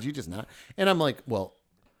 Yeah, could you just not? And I'm like, well,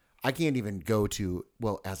 I can't even go to,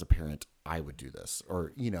 well, as a parent, I would do this,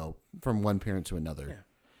 or, from one parent to another.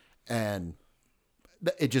 Yeah. And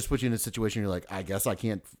it just puts you in a situation you're like, I guess I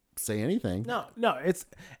can't say anything. No, it's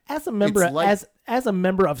as a member, as a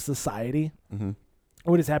member of society,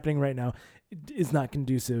 what is happening right now is not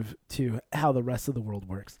conducive to how the rest of the world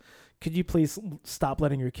works. Could you please stop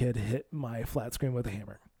letting your kid hit my flat screen with a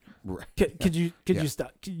hammer? Right. Could you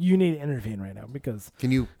stop? You need to intervene right now because.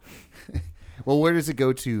 Can you? Well, where does it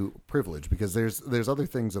go to privilege? Because there's other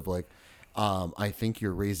things of like, I think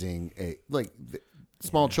you're raising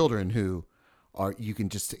small children who are, you can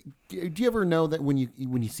just, do you ever know that when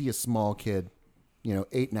you see a small kid,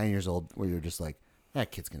 8, 9 years old, where you're just like,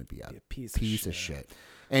 that kid's going to be a piece of shit.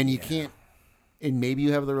 And you can't, and maybe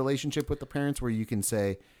you have the relationship with the parents where you can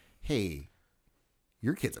say, hey,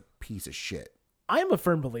 your kid's a piece of shit. I'm a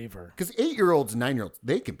firm believer. Because 8-year-olds, 9-year-olds,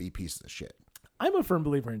 they can be pieces of shit. I'm a firm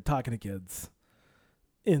believer in talking to kids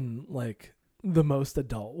in like the most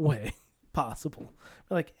adult way possible.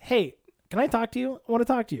 Like, hey, can I talk to you? I want to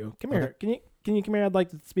talk to you. Come here. Can you come here? I'd like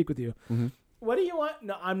to speak with you. Mm-hmm. What do you want?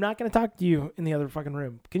 No, I'm not going to talk to you in the other fucking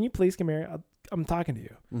room. Can you please come here? I'm talking to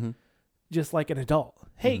you. Mm-hmm. Just like an adult.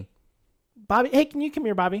 Hey, Bobby. Hey, can you come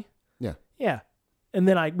here, Bobby? Yeah. Yeah. And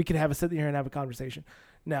then we could have a sit here and have a conversation.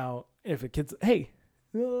 Now, if a kid's, hey,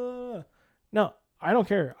 no, I don't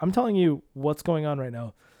care. I'm telling you what's going on right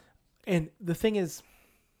now. And the thing is,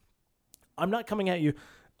 I'm not coming at you.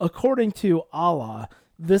 According to Allah,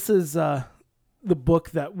 this is the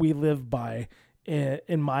book that we live by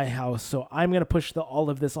in my house. So I'm going to push all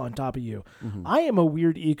of this on top of you. Mm-hmm. I am a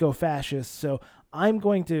weird eco-fascist, so I'm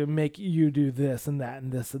going to make you do this and that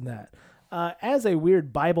and this and that. As a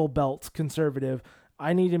weird Bible Belt conservative,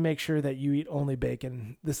 I need to make sure that you eat only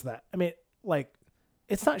bacon, this and that. I mean, like,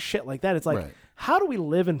 it's not shit like that. It's like, how do we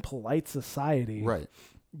live in polite society? Right.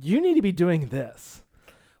 You need to be doing this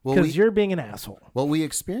because you're being an asshole. Well, we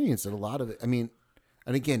experience it, a lot of it. I mean,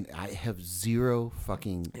 and again, I have zero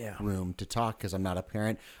fucking room to talk because I'm not a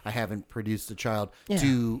parent. I haven't produced a child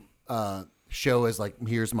to show as like,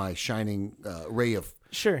 here's my shining ray of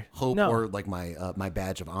hope or like my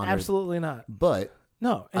badge of honor. Absolutely not. But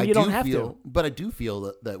no, and you don't have to. But I do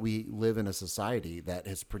feel that we live in a society that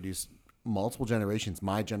has produced multiple generations,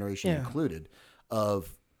 my generation included, of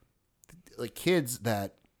like kids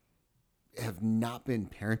that have not been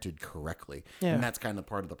parented correctly. Yeah. And that's kind of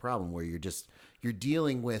part of the problem where you're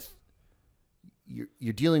dealing with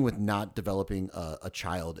not developing a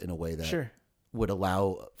child in a way that would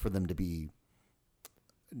allow for them to be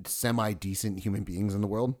semi-decent human beings in the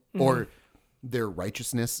world, or their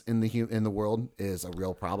righteousness in the world is a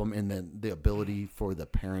real problem. And then the ability for the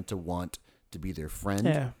parent to want to be their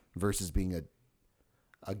friend versus being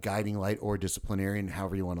a guiding light or disciplinarian,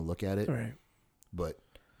 however you want to look at it. Right. But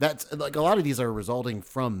that's like a lot of these are resulting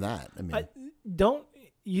from that. I mean,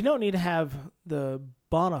 you don't need to have the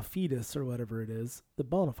bona fides or whatever it is, the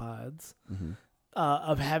bona fides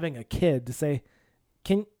of having a kid to say,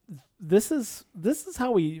 this is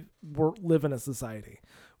how we live in a society.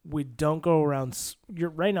 We don't go around.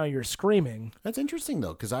 Right now you're screaming. That's interesting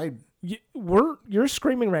though, because you're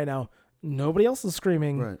screaming right now. Nobody else is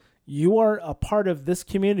screaming. Right. You are a part of this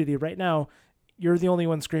community right now. You're the only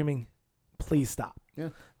one screaming. Please stop. Yeah.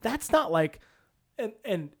 That's not like,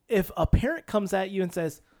 and if a parent comes at you and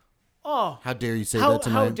says, "Oh, how dare you say that to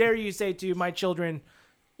me? How dare you say to my children,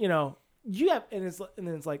 you have," and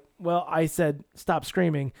then it's like, well, I said stop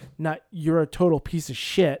screaming, not you're a total piece of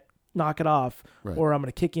shit. Knock it off, or I'm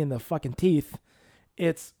gonna kick you in the fucking teeth.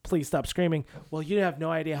 It's please stop screaming. Well, you have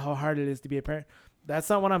no idea how hard it is to be a parent. That's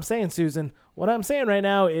not what I'm saying, Susan. What I'm saying right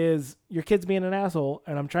now is your kid's being an asshole,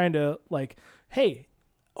 and I'm trying to like, hey,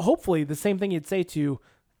 hopefully the same thing you'd say to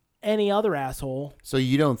any other asshole. So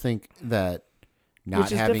you don't think that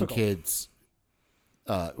not having kids,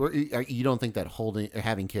 or you don't think that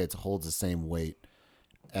having kids holds the same weight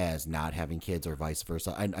as not having kids or vice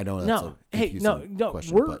versa? I know that's No, a hey, confusing no,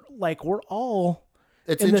 question, we're but like we're all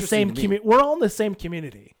it's in the interesting same to me. community. We're all in the same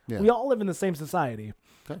community. Yeah. We all live in the same society.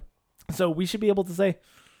 Okay. So we should be able to say,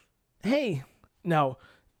 hey, now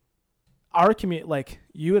our community, like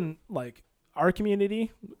you and like our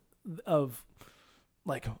community of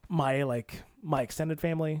like my extended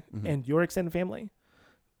family and your extended family,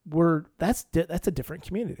 that's a different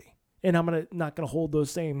community, and I'm not gonna hold those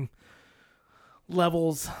same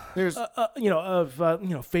levels. There's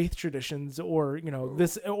of faith traditions or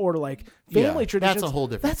this or like family traditions. That's a whole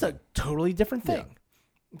different. That's thing. a totally different thing.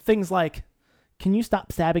 Things like, can you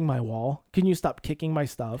stop stabbing my wall? Can you stop kicking my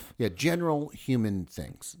stuff? Yeah, general human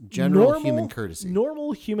things, general human courtesy,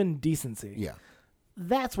 normal human decency. Yeah,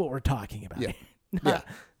 that's what we're talking about. Yeah.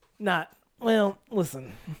 Not well.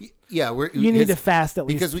 Listen, yeah. You need to fast at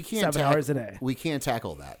least because we can't 7 hours a day. We can't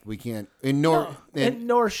tackle that. We can't, nor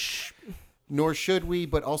should we.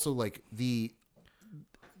 But also, like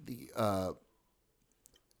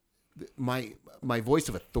my voice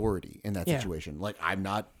of authority in that situation. Like I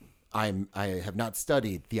have not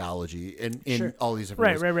studied theology in all these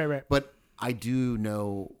different ways. Right. But I do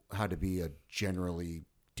know how to be a generally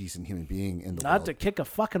decent human being in the world. Not to kick a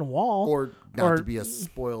fucking wall, or not to be a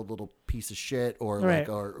spoiled little piece of shit, or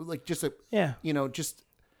just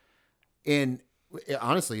and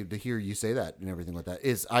honestly, to hear you say that and everything like that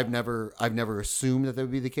is I've never assumed that would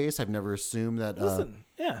be the case. I've never assumed that.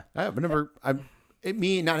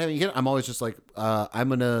 Me not having a kid, I'm always just like, I'm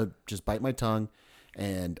gonna just bite my tongue,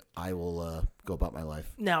 and I will go about my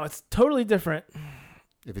life. Now it's totally different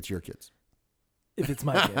if it's your kids. If it's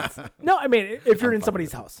my kids, no. I mean, if you're in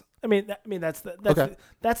somebody's house, that's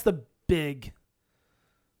the biggest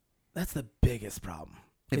problem.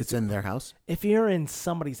 If it's in their house, if you're in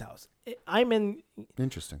somebody's house,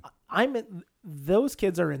 Interesting. Those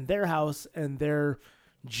kids are in their house and they're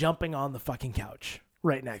jumping on the fucking couch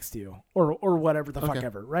right next to you, or whatever the fuck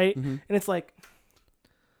ever, right? Mm-hmm. And it's like,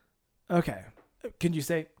 okay,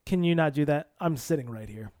 can you not do that? I'm sitting right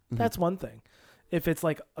here. Mm-hmm. That's one thing. If it's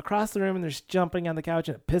like across the room and they're just jumping on the couch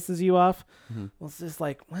and it pisses you off, well, it's just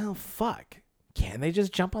like, well, fuck. Can they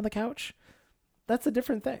just jump on the couch? That's a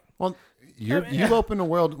different thing. Well, you've opened a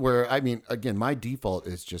world where, again, my default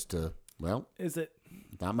is just to, is it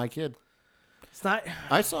not my kid? It's not.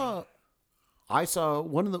 I saw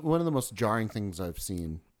one of the most jarring things I've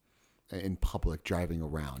seen in public driving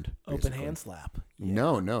around. Open hand slap.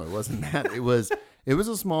 Yeah. No, it wasn't that. It was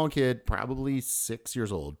a small kid, probably 6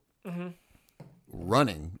 years old,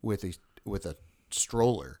 running with a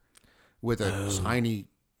stroller, with a tiny,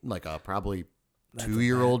 like a probably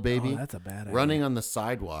 2-year-old baby. Oh, that's a bad idea. Running on the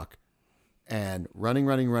sidewalk, and running,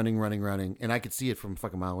 and I could see it from a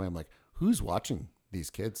fucking mile away. I'm like, who's watching these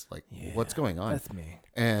kids? Like, what's going on? That's me.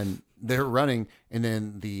 And they're running, and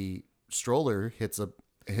then the stroller hits a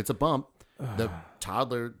bump. The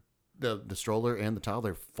toddler, the stroller and the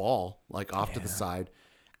toddler fall like off to the side,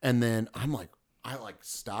 and then I'm like, I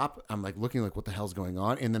stop. I'm like looking like what the hell's going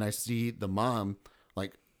on, and then I see the mom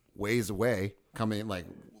like ways away coming like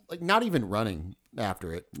not even running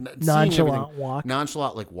after it,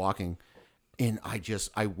 nonchalant like walking. And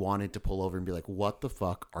I wanted to pull over and be like, what the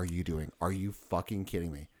fuck are you doing? Are you fucking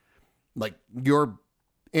kidding me? Like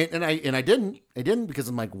and I didn't because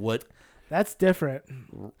I'm like, what? That's different.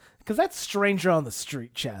 Because that's stranger on the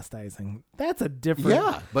street chastising. That's a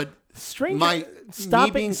different. But stranger.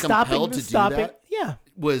 Me being compelled to do that. Yeah.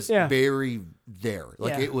 Was very there.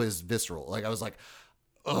 Like it was visceral. Like I was like,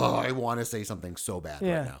 oh, I want to say something so bad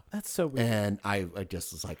right now. That's so weird. And I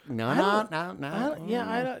just was like, no.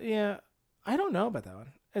 I don't know about that one.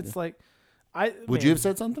 It's like, would you have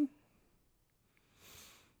said something?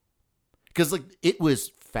 Because like it was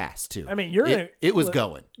fast too. I mean, it was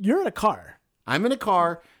going. You're in a car. I'm in a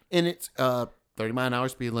car, and it's 30-mile-an-hour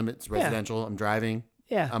speed limit. It's residential. Yeah. I'm driving.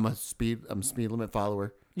 Yeah. I'm a speed limit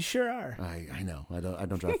follower. You sure are. I know. I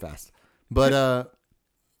don't drive fast. But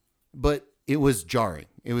it was jarring.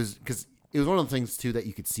 It was because it was one of the things too that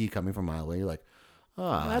you could see coming from a mile away. You're like,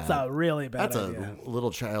 that's a really bad idea. That's a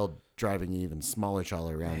little child driving an even smaller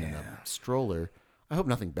child around in a stroller. I hope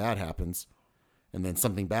nothing bad happens. And then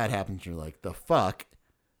something bad happens. You're like, the fuck?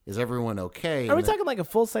 Is everyone okay? Are we talking like a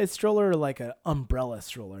full-size stroller or like an umbrella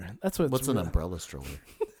stroller? That's what's an umbrella stroller?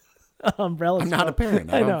 Umbrella. I'm not a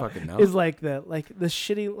parent. I don't fucking know. Is like the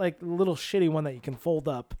shitty, like little shitty one that you can fold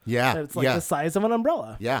up. Yeah. It's like the size of an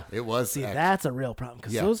umbrella. Yeah, it was. See, that's a real problem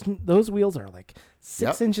because those wheels are like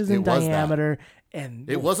 6 inches in diameter, and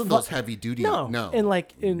it wasn't those heavy duty. No, and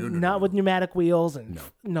like not with pneumatic wheels and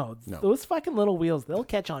no, those fucking little wheels, they'll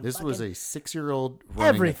catch on. This was a 6-year-old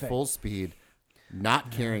running at full speed, not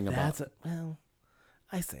caring about.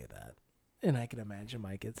 I say that, and I can imagine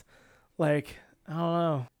my kids. Like, I don't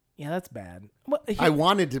know. Yeah, that's bad. Well, I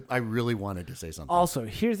really wanted to say something. Also,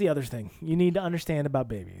 here's the other thing you need to understand about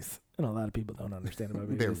babies, and a lot of people don't understand about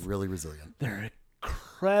babies. They're really resilient. They're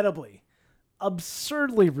incredibly,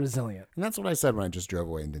 absurdly resilient. And that's what I said when I just drove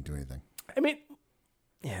away and didn't do anything. I mean,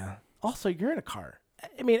 yeah. Also, you're in a car.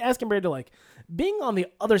 I mean, as compared to like being on the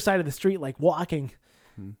other side of the street, like walking,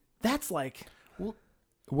 that's like.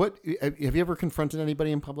 What have you ever confronted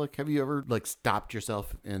anybody in public? Have you ever like stopped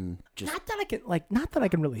yourself and just not that I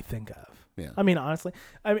can really think of. Yeah. I mean, honestly,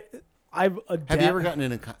 I've have you ever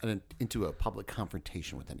gotten into a public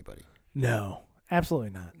confrontation with anybody? No,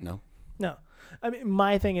 absolutely not. No. I mean,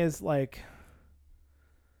 my thing is like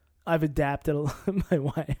I've adapted a lot.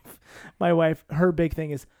 My wife, her big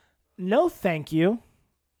thing is no, thank you,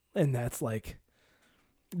 and that's to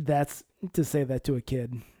say that to a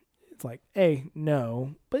kid. It's like, hey,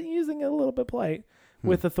 no, but using it a little bit polite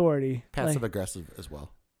with authority. Passive aggressive as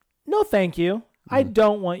well. No, thank you. I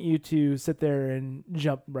don't want you to sit there and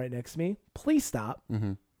jump right next to me. Please stop.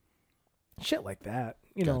 Shit like that,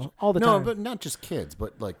 you know, all the time. No, but not just kids,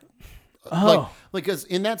 but like, because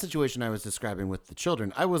in that situation I was describing with the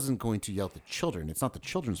children, I wasn't going to yell at the children. It's not the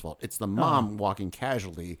children's fault. It's the mom walking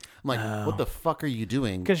casually. I'm like, what the fuck are you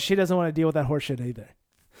doing? Because she doesn't want to deal with that horseshit either.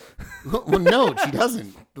 Well, no, she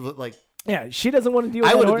doesn't. Like, yeah, she doesn't want to deal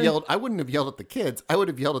with that. I wouldn't have yelled at the kids. I would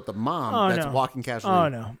have yelled at the mom that's walking casually. Oh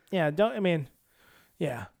no. Yeah,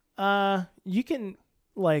 yeah. You can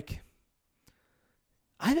like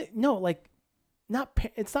it's not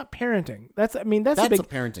parenting. That's a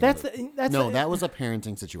parenting. That was a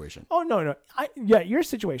parenting situation. Oh no. Your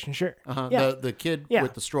situation, sure. Yeah. The kid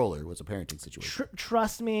with the stroller was a parenting situation.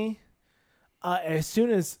 Trust me. As soon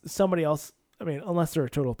as somebody else, I mean, unless they're a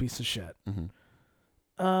total piece of shit.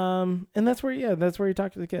 And that's where you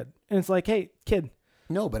talk to the kid, and it's like, hey, kid.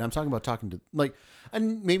 No, but I'm talking about talking to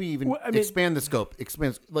and maybe even expand the scope.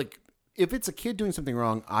 Like if it's a kid doing something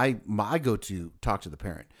wrong, I go to talk to the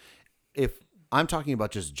parent. If I'm talking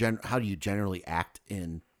about just how do you generally act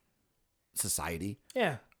in society?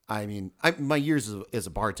 Yeah. I mean, my years as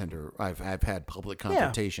a bartender, I've had public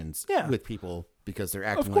confrontations with people because they're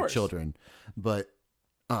acting like children, but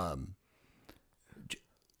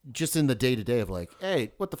just in the day-to-day of like,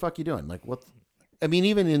 hey, what the fuck you doing? Like, what? I mean,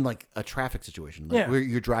 even in like a traffic situation, like where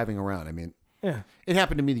you're driving around. I mean, it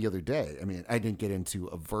happened to me the other day. I mean, I didn't get into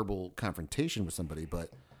a verbal confrontation with somebody, but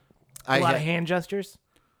a lot of hand gestures.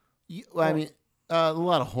 I mean, a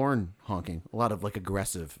lot of horn honking, a lot of like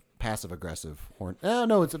passive aggressive horn. Oh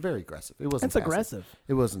no, it's very aggressive. It wasn't. It's aggressive.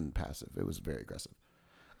 It wasn't passive. It was very aggressive.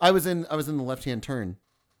 I was in the left-hand turn,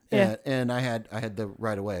 and I had the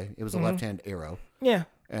right of way. It was a left-hand arrow. Yeah.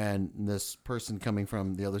 And this person coming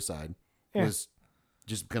from the other side was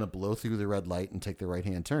just going to blow through the red light and take the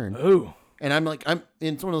right-hand turn. Ooh. And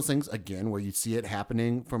it's one of those things, again, where you see it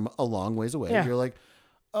happening from a long ways away. Yeah. You're like,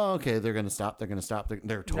 oh, okay, they're going to stop. They're going to stop.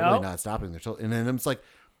 They're totally not stopping. And then it's like,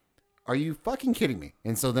 are you fucking kidding me?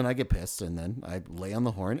 And so then I get pissed, and then I lay on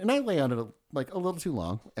the horn, and I lay on it a little too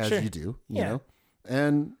long, as you do, you know?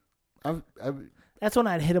 And that's when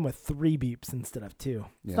I'd hit him with 3 beeps instead of 2.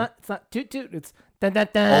 Yeah. It's not toot toot. It's dun dun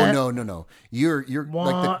dun. Oh no. You're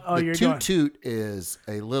like the toot toot is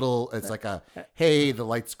a little. It's like a hey, the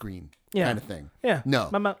light's green kind of thing. Yeah.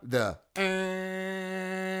 No. The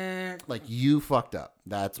like you fucked up.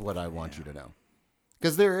 That's what I want you to know.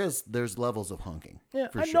 Because there's levels of honking. Yeah.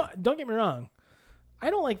 Sure. Don't get me wrong.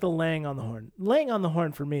 I don't like the laying on the horn. Laying on the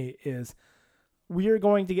horn for me is we are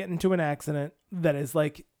going to get into an accident that is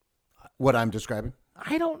like. What I'm describing?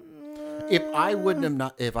 I don't. If I wouldn't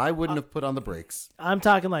have put on the brakes. I'm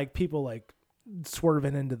talking like people like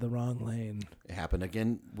swerving into the wrong lane. It happened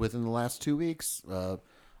again within the last 2 weeks.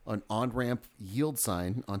 An on-ramp yield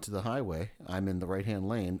sign onto the highway. I'm in the right-hand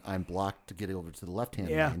lane. I'm blocked to get over to the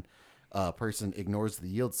left-hand lane. Person ignores the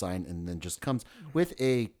yield sign and then just comes with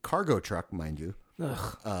a cargo truck, mind you.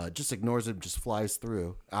 Just ignores it, just flies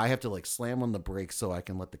through. I have to like slam on the brakes so I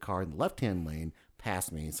can let the car in the left-hand lane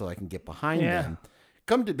pass me so I can get behind them.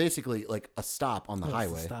 Come to basically like a stop on the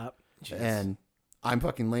highway. And I'm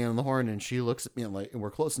fucking laying on the horn, and she looks at me and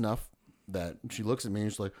we're close enough that she looks at me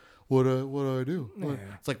and she's like, what do I do? Yeah.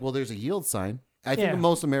 It's like, well, there's a yield sign. I think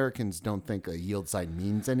most Americans don't think a yield sign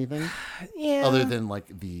means anything. Other than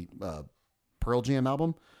like the Pearl Jam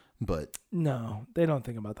album. But no, they don't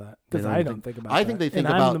think about that. Because I don't think about that. I think they think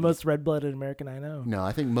about. I'm the most red-blooded American I know. No,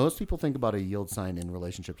 I think most people think about a yield sign in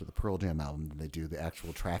relationship to the Pearl Jam album than they do the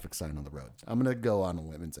actual traffic sign on the road. I'm going to go on a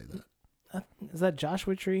limb and say that. Is that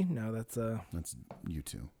Joshua Tree? No, that's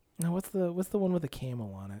U2. No, what's the one with the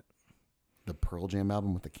camel on it? The Pearl Jam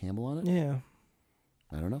album with the camel on it? Yeah.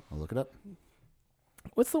 I don't know. I'll look it up.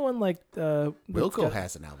 What's the one like? Wilco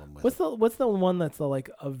has an album with. What's the one that's like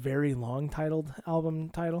a very long titled album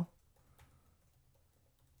title?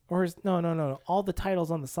 Or is no. All the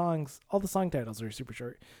titles on the songs, all the song titles are super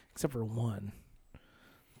short, except for one.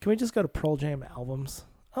 Can we just go to Pearl Jam albums?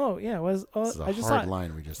 Oh yeah, This is a I just hard saw it.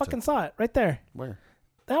 line we just Fucking took. saw it right there. Where?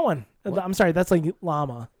 That one. What? I'm sorry, that's like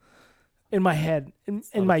Llama. In my head,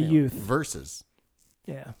 in my youth. Versus.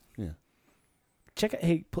 Yeah. Yeah. Check it.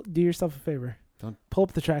 Hey, do yourself a favor. Don't. Pull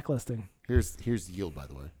up the track listing. Here's Yield, by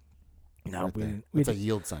the way. No, Right we there. didn't. It's a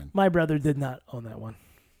Yield sign. My brother did not own that one.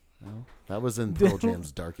 No, that was in Pearl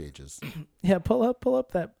Jam's dark ages. Yeah, pull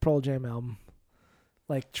up that Pearl Jam album,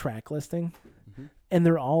 like track listing, Mm-hmm. and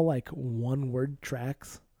they're all like one word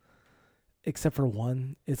tracks, except for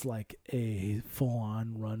one. It's like a full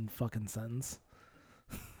on run fucking sentence.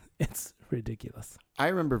 It's ridiculous. I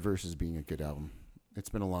remember Versus being a good album. It's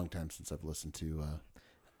been a long time since I've listened to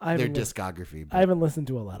I their haven't discography. I haven't listened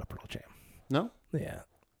to a lot of Pearl Jam. No? Yeah,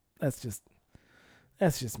 that's just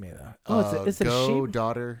me though. Oh, it's a Go, sheep.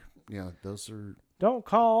 Daughter. Yeah, those are. Don't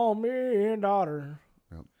call me daughter.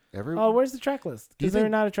 Everyone. Where's the track list? Do you Is there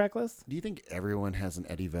think- not a track list? Do you think everyone has an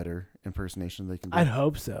Eddie Vedder impersonation they can do? I'd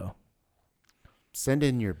hope so. Send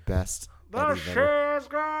in your best Eddie Vedder.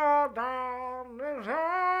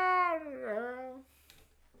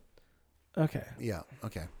 Okay. Yeah,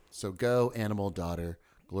 okay. So Go, Animal, Daughter,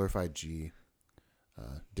 Glorified G,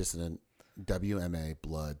 Dissonant, WMA,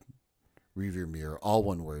 Blood, Rearview Mirror, all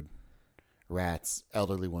one word. Rats,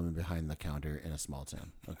 Elderly Woman Behind the Counter in a Small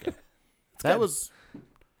Town. Okay. That was.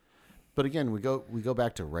 But again, we go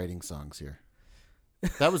back to writing songs here.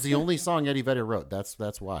 That was the only song Eddie Vedder wrote. That's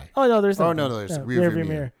why. Oh no, there's Oh, no, there's Rearview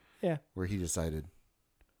Mirror. Yeah. Where he decided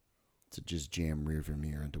to just jam Rearview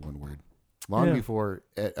Mirror into one word. Long before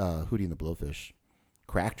Hootie and the Blowfish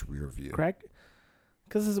cracked Rearview. Correct.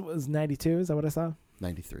 Because it was 92. Is that what I saw?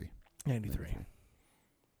 93. 93.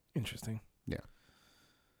 Interesting. Yeah.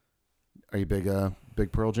 Are you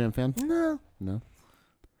big Pearl Jam fan? No. No.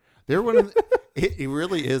 They're one of the, it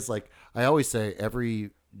really is like I always say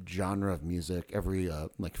every genre of music, every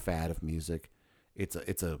like fad of music, it's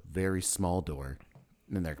a very small door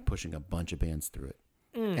and they're pushing a bunch of bands through it.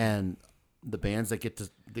 And the bands that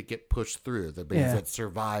get pushed through, the bands that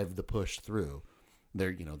survive the push through,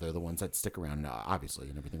 they're the ones that stick around obviously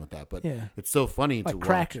and everything like that. But it's so funny like to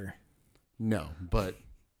Cracker. watch. No, but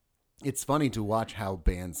it's funny to watch how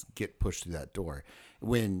bands get pushed through that door.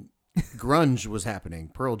 When grunge was happening,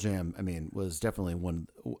 Pearl Jam, I mean, was definitely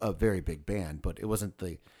a very big band, but it wasn't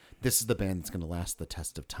this is the band that's going to last the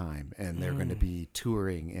test of time, and they're going to be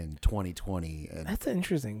touring in 2020. And That's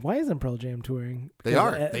interesting. Why isn't Pearl Jam touring? they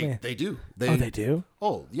are. They do. They do?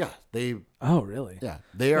 Oh, yeah. Oh, really? Yeah.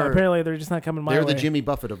 They are. Apparently, they're just not coming my They're way. the Jimmy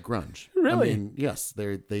Buffett of grunge. Really? I mean, yes.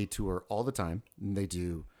 They tour all the time, and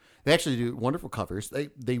they actually do wonderful covers.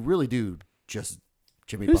 They really do just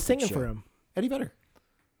Jimmy Buffett Who's singing shit. for him? Eddie Vedder.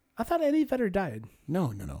 I thought Eddie Vedder died.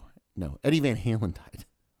 No. Eddie Van Halen died.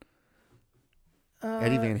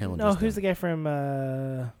 Eddie Van Halen. No, just who's died. the guy from?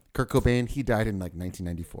 Kurt Cobain? He died in like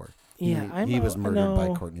 1994. Yeah, he was murdered by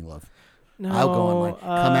no. Courtney Love. No, I'll go online.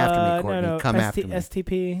 Come after me, Courtney. No, Come after me.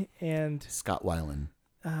 STP and Scott Weiland.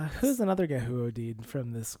 who's another guy who OD'd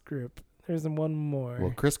from this group? There's one more.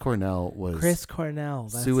 Well, Chris Cornell was Chris Cornell.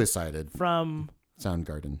 That's suicided from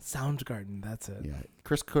Soundgarden. Soundgarden. That's it.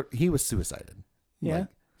 Yeah, he was suicided. Yeah? Like,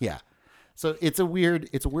 yeah. So it's a weird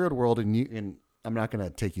world, and I'm not gonna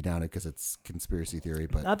take you down it because it's conspiracy theory,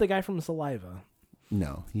 but Not the guy from Saliva.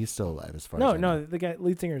 no, he's still alive as far as I know. No, the guy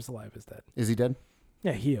lead singer of Saliva is dead. Is he dead?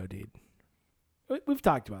 Yeah, he OD'd. We've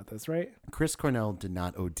talked about this, right? Chris Cornell did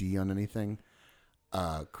not OD on anything.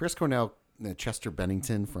 Chris Cornell, Chester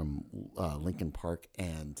Bennington from Linkin Park,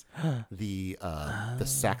 and the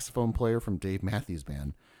saxophone player from Dave Matthews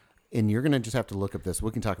Band. And you're gonna just have to look up this. We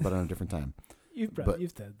can talk about it on a different time. You've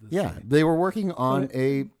said this. Yeah, they were working on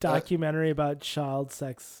a documentary about child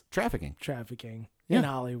sex trafficking, in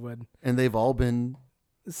Hollywood. and they've all been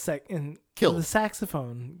killed. The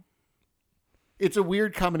saxophone. It's a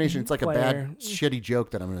weird combination. It's like Player. a bad, shitty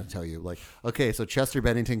joke that I'm going to tell you. Like, okay, so Chester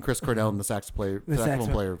Bennington, Chris Cornell, and the saxophone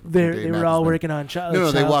player. from They Dave were Matthews all Band. working on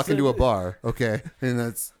No, they walk into a bar. Okay, and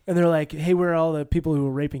and they're like, "Hey, we're all the people who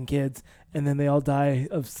were raping kids," and then they all die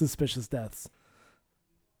of suspicious deaths.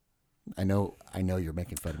 I know you're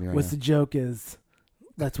making fun of me right What's now. the joke is,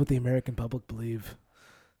 that's what the American public believe.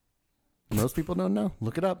 Most people don't know.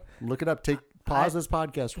 Look it up. Pause this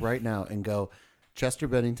podcast right now and go Chester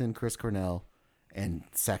Bennington, Chris Cornell, and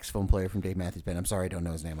saxophone player from Dave Matthews Band. I'm sorry, I don't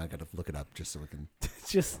know his name. I got to look it up just so we can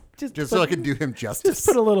just so I can do him justice. Just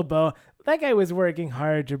put a little bow. That guy was working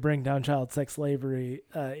hard to bring down child sex slavery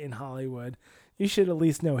in Hollywood. You should at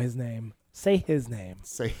least know his name. Say his name.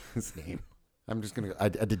 Say his name. I'm just gonna. I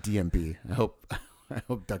did DMB. I hope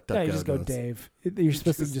DuckDuckGo. No, you just go knows. Dave. You're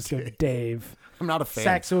supposed to just go Dave. I'm not a fan.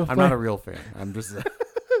 Saxophone. I'm not a real fan. I'm just.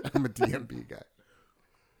 I'm a DMB guy.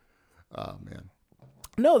 Oh man.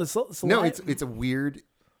 No, No, it's a weird.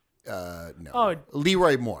 No. Oh.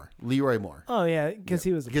 Leroy Moore. Oh yeah, because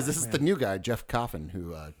he was because this is the new guy, Jeff Coffin,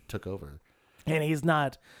 who took over. and he's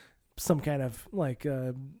not some kind of like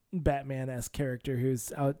Batman-esque character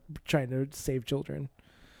who's out trying to save children.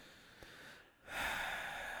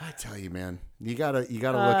 I tell you, man, you gotta look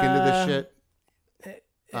into this shit.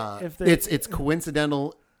 It's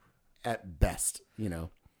coincidental at best, you know.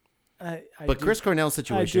 But Chris Cornell's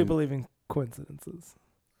situation, I do believe in coincidences.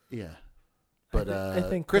 Yeah, but I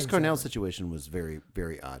think Chris Cornell's situation was very,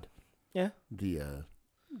 very odd. Yeah,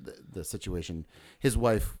 the situation, his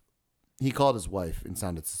wife, he called his wife and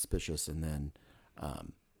sounded suspicious, and then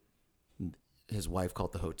his wife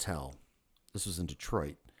called the hotel. This was in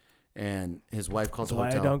Detroit, and his wife called the hotel.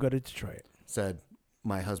 That's why I don't go to Detroit. Said,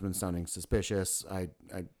 my husband's sounding suspicious.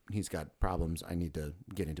 He's got problems. I need to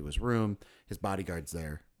get into his room. His bodyguard's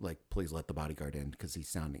there. Like, please let the bodyguard in because he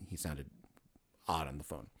sounded odd on the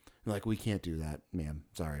phone. I'm like, we can't do that, ma'am.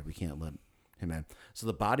 Sorry, we can't let him in. So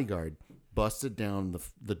the bodyguard busted down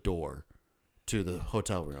the door to the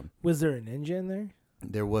hotel room. Was there a ninja in there?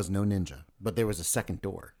 There was no ninja, but there was a second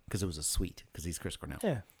door because it was a suite because he's Chris Cornell.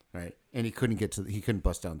 Yeah. Right. And he couldn't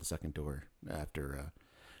bust down the second door after.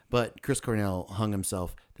 But Chris Cornell hung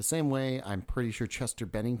himself the same way I'm pretty sure Chester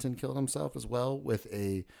Bennington killed himself as well, with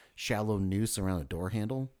a shallow noose around a door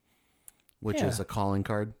handle, which is a calling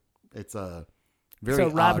card. It's a very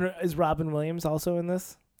odd. Is Robin Williams also in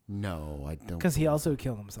this? No, I don't. Because he also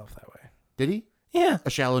killed himself that way. Did he? Yeah. A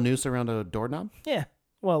shallow noose around a doorknob? Yeah.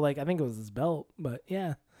 Well, like I think it was his belt, but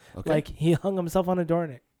yeah. Okay. Like he hung himself on a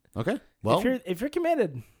doorknob. Okay. Well, if you're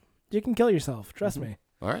committed, you can kill yourself. Trust me.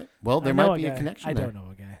 All right. Well, there might be a connection. I don't know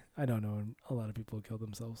a guy. I don't know a lot of people who killed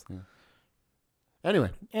themselves. Yeah.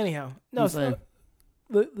 Anyway. Anyhow, no. So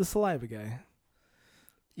the saliva guy.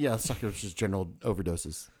 Yeah, sucker just general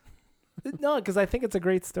overdoses. No, because I think it's a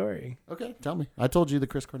great story. Okay, tell me. I told you the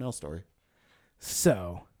Chris Cornell story.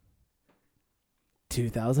 So,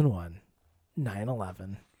 2001,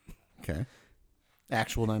 9/11. Okay.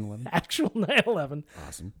 Actual 9/11. Actual 9/11.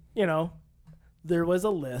 Awesome. You know, there was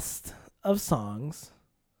a list of songs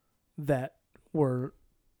that were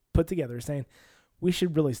put together saying we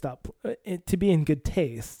should really stop to be in good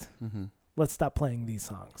taste. Mm-hmm. Let's stop playing these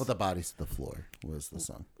songs. Well, the Bodies Hit the Floor was the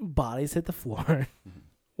song. Bodies Hit the Floor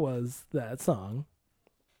was that song.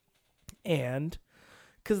 And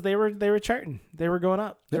because they were charting. They were going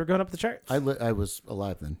up. They were going up the charts. I was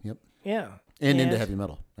alive then. Yep. Yeah. And into heavy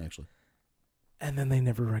metal, actually. And then they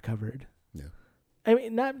never recovered. Yeah. I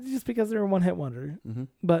mean, not just because they were a one-hit wonder,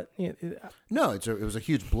 but no, it was a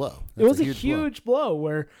huge blow. It was a huge blow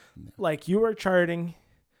where, like, you were charting,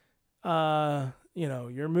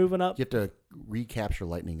 you're moving up. You have to recapture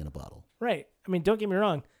lightning in a bottle. Right. I mean, don't get me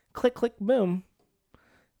wrong. Click, click, boom.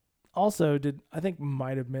 Also,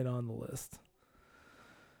 might have been on the list.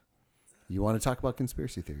 You want to talk about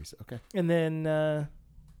conspiracy theories? Okay. And then,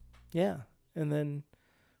 and then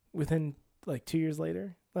within like 2 years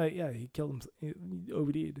later, he killed himself. He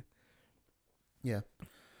OD'd. Yeah.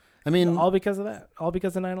 I mean, all because of that. All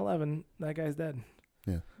because of 9/11. That guy's dead.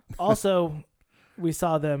 Yeah. Also, we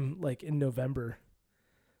saw them like in November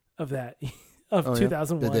of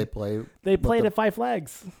 2001. Did they play? They played at Five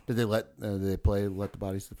Flags. Did they let they play Let the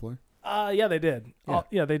Bodies Hit the Floor? Yeah, they did.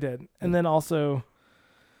 Yeah. They did. And then also,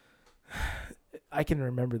 I can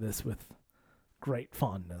remember this with great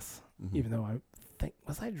fondness, even though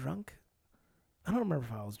was I drunk? I don't remember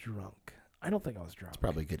if I was drunk. I don't think I was drunk. It's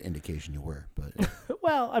probably a good indication you were, but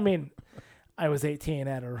well, I mean, I was 18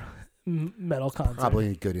 at a metal concert. Probably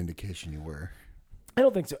a good indication you were. I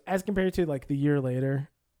don't think so. As compared to like the year later,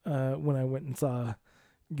 when I went and saw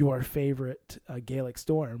your favorite Gaelic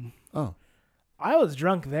Storm. Oh, I was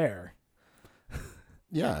drunk there.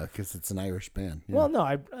 Yeah, because it's an Irish band. Yeah. Well, no,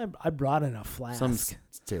 I brought in a flask. Some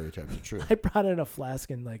stereotypes are true. I brought in a flask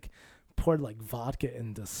and like poured like vodka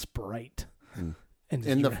into Sprite. And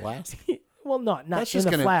in the flask? Well, not That's in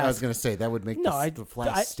just the flask. I was gonna say that would make the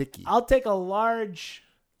flask sticky. I'll take a large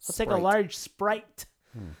Sprite.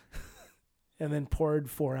 And then poured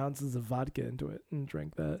 4 ounces of vodka into it and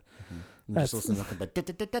drank that. And just listen to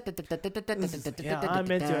yeah,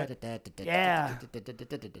 I'm into it. Yeah.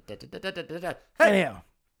 Anyhow,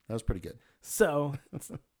 That was pretty good. So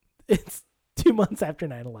it's 2 months after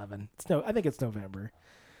 9/11. I think it's November.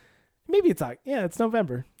 Maybe it's it's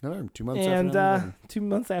November. No, 2 months And after 9/11. 2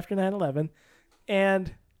 months after 9/11,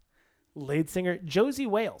 and lead singer Josie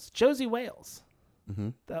Wales. Josie Wales.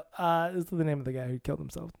 Mm-hmm. Is the name of the guy who killed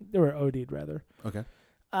himself. They were OD'd rather. Okay.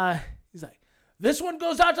 He's like, this one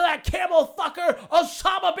goes out to that camel fucker,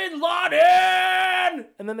 Osama bin Laden.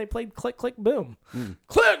 And then they played Click Click Boom.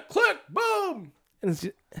 Click Click Boom. And it's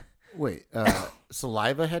just, Wait,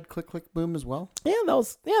 Saliva had Click Click Boom as well? that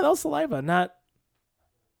was Saliva, not.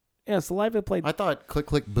 Yeah, Saliva played. I thought Click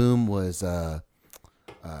Click Boom was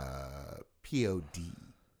P.O.D.,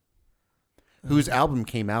 whose album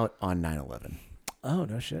came out on 9/11. Oh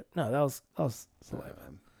no shit! No, that was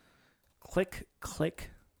Saliva. Click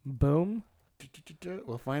Click Boom.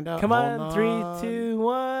 We'll find out. Come Hold on, 3, 2,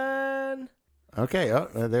 1. Okay,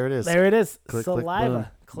 there it is. There it is. Click, click, Saliva. boom.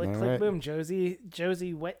 Click All Click right. Boom. Josie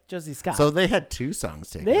Scott. So they had 2 songs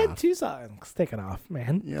taken they had off. 2 songs taken off,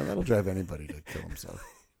 man. Yeah, that'll drive anybody to kill himself.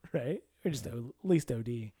 Right? Or just at least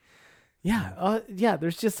OD. Yeah.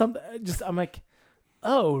 There's just something. I'm like,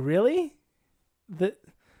 oh, really?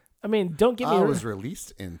 Don't get me. It was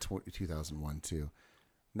released in 2001 too.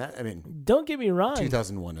 Don't get me wrong.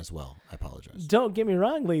 2001 as well. I apologize. Don't get me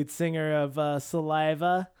wrong. Lead singer of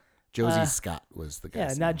Saliva. Josie Scott was the guy.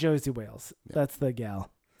 Yeah, not Josie Wales. Yeah. That's the gal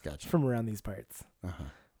Gotcha. from around these parts. Uh-huh.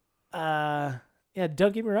 Yeah,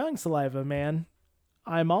 don't get me wrong, Saliva, man.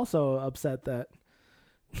 I'm also upset that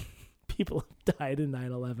people died in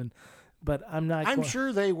 9/11, but I'm not. I'm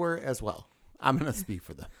sure they were as well. I'm going to speak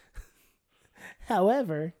for them.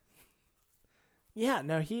 However, yeah,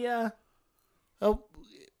 no, he. Oh,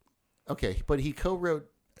 okay, but he co-wrote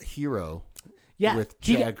 "Hero." Yeah, with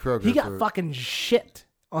he Chad Kroeger. He got fucking shit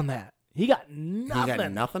on that. He got nothing. He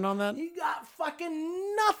got nothing on that. He got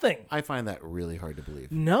fucking nothing. I find that really hard to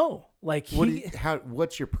believe. No, like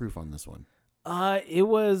what's your proof on this one? It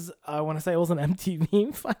was. I want to say it was an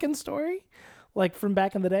MTV fucking story, like from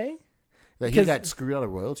back in the day. That he got screwed out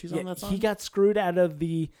of royalties on that song. He got screwed out of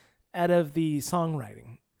the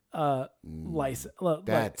songwriting license.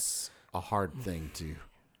 That's a hard thing to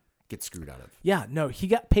get screwed out of. Yeah, no, he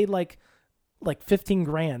got paid like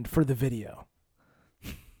 $15,000 for the video.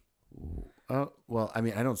 Well, I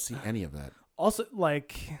mean, I don't see any of that. Also,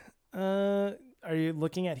 are you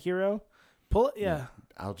looking at Hero? Pull it, yeah.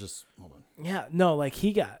 I'll just hold on. Yeah, no,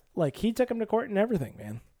 he took him to court and everything,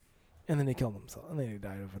 man. And then he killed himself, and then he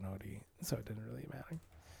died of an OD, so it didn't really matter.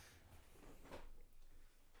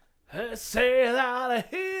 Say that a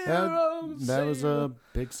hero. That was a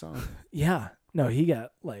big song. Yeah, no, he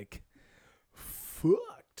got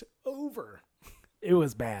fucked over. It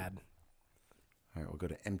was bad. All right, we'll go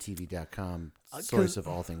to MTV.com, source of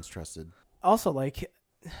all things trusted. Also,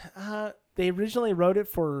 they originally wrote it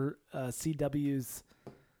for CW's,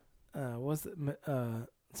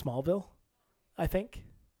 Smallville, I think.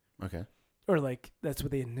 Okay. Or that's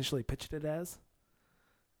what they initially pitched it as.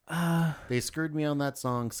 They screwed me on that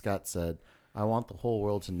song, Scott said. I want the whole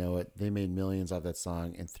world to know it. They made millions off that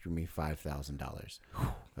song and threw me $5,000.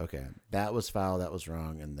 Okay, that was foul, that was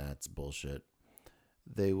wrong, and that's bullshit.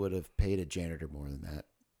 They would have paid a janitor more than that.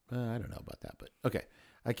 I don't know about that, but okay.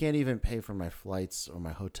 I can't even pay for my flights or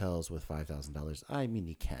my hotels with $5,000. I mean,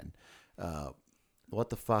 you can. What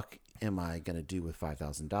the fuck am I going to do with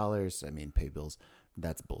 $5,000? I mean, pay bills.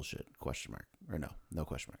 That's bullshit. Question mark. Or no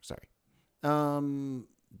question mark. Sorry.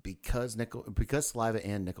 Because Saliva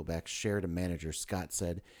and Nickelback shared a manager, Scott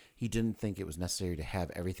said he didn't think it was necessary to have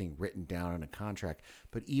everything written down in a contract.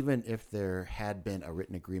 But even if there had been a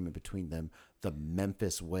written agreement between them, the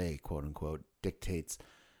Memphis way, quote unquote, dictates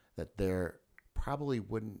that there probably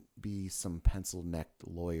wouldn't be some pencil-necked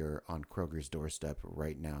lawyer on Kroeger's doorstep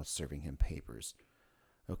right now serving him papers.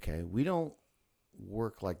 Okay, we don't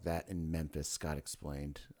work like that in Memphis, Scott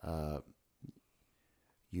explained.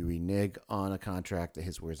 You renege on a contract,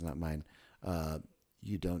 his words, not mine.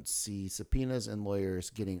 You don't see subpoenas and lawyers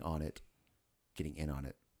getting in on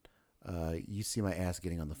it. You see my ass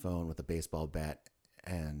getting on the phone with a baseball bat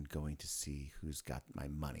and going to see who's got my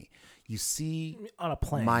money. You see on a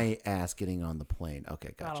plane. My ass getting on the plane.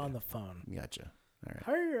 Okay, gotcha. Not on the phone. Gotcha. All right.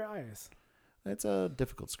 How are your eyes? It's a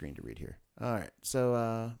difficult screen to read here. All right. So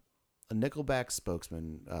a Nickelback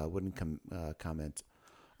spokesman wouldn't comment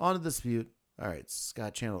on the dispute. All right.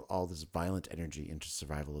 Scott channeled all this violent energy into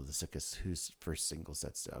survival of the sickest, whose first single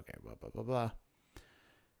sets. Okay. Blah, blah, blah, blah.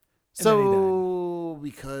 So,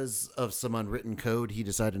 because of some unwritten code, he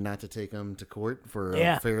decided not to take him to court for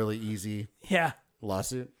a fairly easy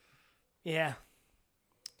lawsuit. Yeah.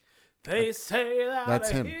 They say that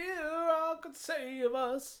that's a him. hero could save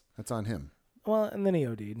us. That's on him. Well, and then he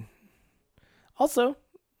OD'd. Also,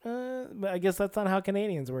 I guess that's not how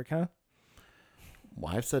Canadians work, huh?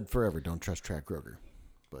 Well, I've said forever, don't trust Chad Kroeger,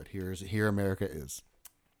 but here America is.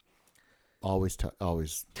 Always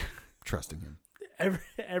trusting him.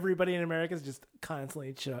 Everybody in America is just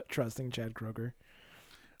constantly trusting Chad Kroeger.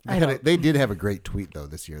 They did have a great tweet though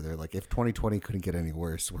this year. They're like, if 2020 couldn't get any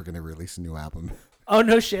worse, we're going to release a new album. Oh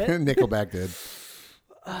no shit! Nickelback did.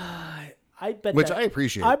 I bet, which I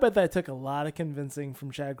appreciate. I bet that took a lot of convincing from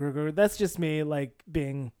Chad Kroeger. That's just me, like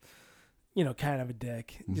being, kind of a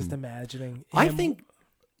dick. Mm-hmm. Just imagining. Him. I think.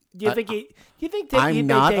 Do you think? I'm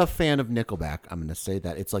not a fan of Nickelback. I'm going to say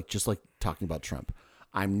that it's like just like talking about Trump.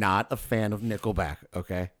 I'm not a fan of Nickelback.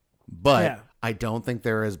 Okay, but I don't think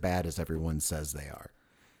they're as bad as everyone says they are.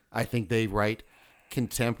 I think they write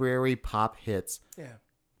contemporary pop hits,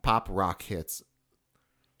 pop rock hits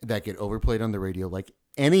that get overplayed on the radio like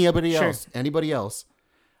anybody else.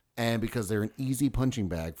 And because they're an easy punching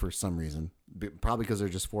bag for some reason, probably because they're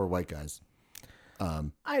just 4 white guys.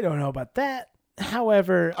 I don't know about that.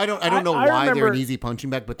 However, I don't know why they're an easy punching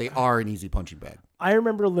bag, but they are an easy punching bag. I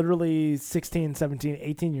remember literally 16, 17,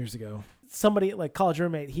 18 years ago, somebody, like college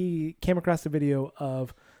roommate, he came across a video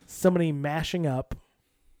of somebody mashing up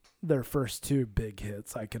their first 2 big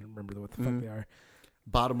hits. I can't remember what the fuck they are.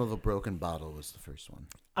 Bottom of a Broken Bottle was the first one.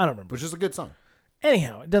 I don't remember. Which is a good song.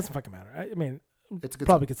 Anyhow, it doesn't fucking matter. I mean, it's a good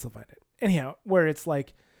probably song. Could still find it. Anyhow, where it's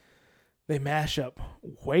like they mash up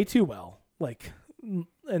way too well. Like,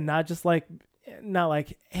 and not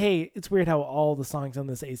like, hey, it's weird how all the songs on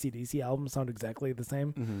this AC/DC album sound exactly the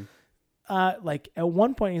same. Mm-hmm. Like at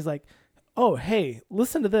one point he's like, oh, hey,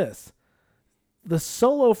 listen to this. The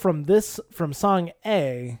solo from song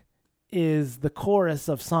A is the chorus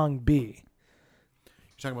of song B.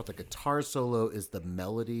 You're talking about the guitar solo is the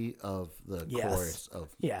melody of the chorus of.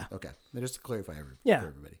 Yeah. Okay. Just to clarify for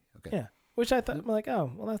everybody. Okay. Yeah. Which I thought, I'm like,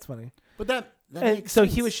 oh, well, that's funny. But that makes so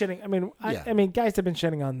sense. he was shitting. I mean, guys have been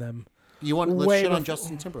shitting on them. Let's shit on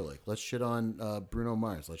Justin Timberlake. Let's shit on Bruno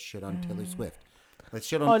Mars. Let's shit on Taylor Swift. Let's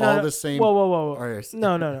shit on all the same. Whoa. artists.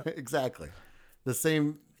 No. Exactly. The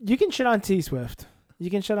same. You can shit on T Swift.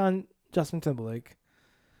 You can shit on Justin Timberlake.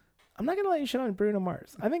 I'm not gonna let you shit on Bruno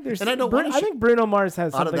Mars. I think there's. And I think Bruno Mars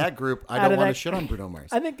has out something. Of that group. I don't want to shit on Bruno Mars.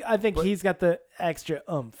 I think he's got the extra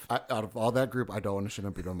oomph. Out of all that group, I don't want to shit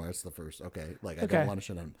on Bruno Mars. The first, okay, I don't want to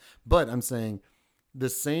shit on him. But I'm saying the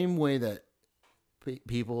same way that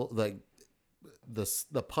people like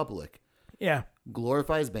the public,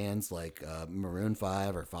 glorifies bands like Maroon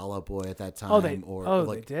 5 or Fall Out Boy at that time.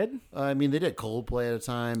 They did. I mean, they did Coldplay at a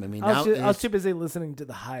time. I mean, I was too busy listening to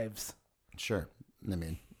the Hives. Sure. I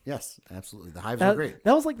mean. Yes, absolutely. The Hives are great.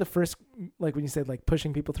 That was like the first, like when you said like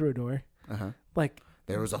pushing people through a door. Like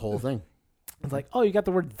there was a whole thing. It's like, oh, you got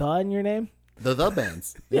the word "the" in your name. The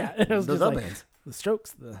bands. Yeah, it was the like bands. The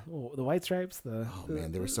Strokes, the White Stripes.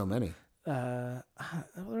 Man, there were so many. I'll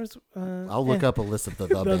look up a list of the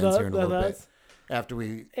bands here in a little bit after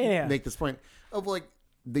we make this point of like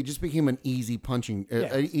they just became an easy punching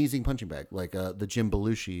bag, like the Jim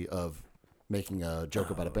Belushi of making a joke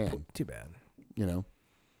about a band. Too bad,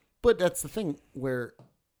 But that's the thing where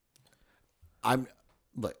I'm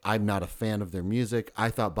not a fan of their music.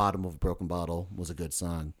 I thought "Bottom of a Broken Bottle" was a good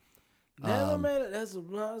song. Never made it as a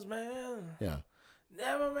blues man. Yeah.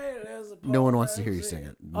 Never made it as a. No one wants to hear you sing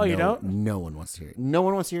it. You don't? No one wants to hear it. No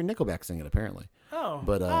one wants to hear Nickelback sing it. Apparently. Oh.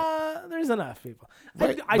 But there's enough people.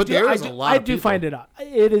 Right. I do find it.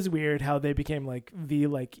 It is weird how they became like the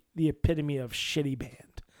epitome of shitty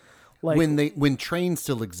band. Like when Train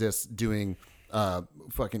still exists doing.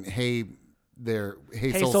 Fucking Hey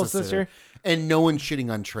Soul Sister, and no one's shitting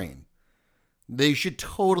on Train. They should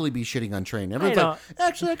totally be shitting on Train. Everyone's like,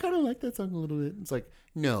 actually, I kind of like that song a little bit. It's like,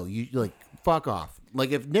 no, you like fuck off.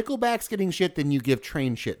 Like if Nickelback's getting shit, then you give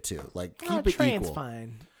Train shit too. Like keep it Train's equal.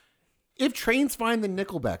 Fine. If Train's fine, then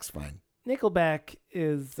Nickelback's fine. Nickelback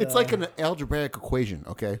is. It's like an algebraic equation.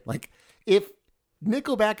 Okay, like if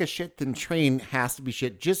Nickelback is shit, then Train has to be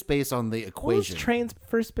shit just based on the equation. What was Train's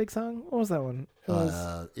first big song? What was that one?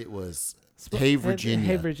 It was Hey Virginia.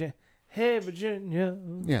 Hey Virginia. Hey Virginia.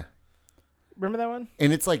 Yeah. Remember that one?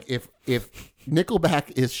 And it's like if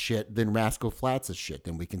Nickelback is shit, then Rascal Flatts is shit.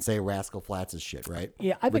 Then we can say Rascal Flatts is shit, right?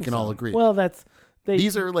 Yeah, I think we can all agree. Well,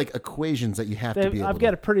 these are like equations that you have to be able I've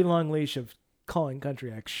got a pretty long leash of calling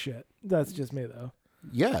country acts shit. That's just me though.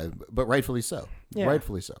 Yeah, but rightfully so. Yeah.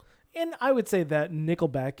 Rightfully so. And I would say that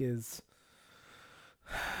Nickelback's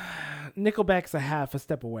a half a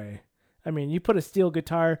step away. I mean, you put a steel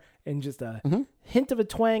guitar and just a hint of a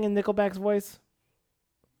twang in Nickelback's voice,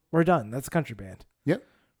 we're done. That's a country band. Yep.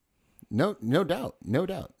 No doubt.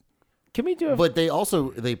 Can we do a But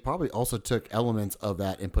they probably also took elements of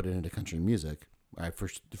that and put it into country music.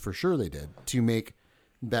 For sure they did, to make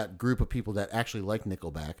that group of people that actually like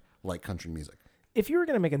Nickelback like country music. if you were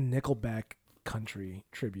gonna make a Nickelback country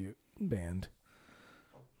tribute band,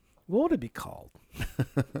 what would it be called?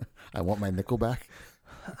 I want my Nickelback.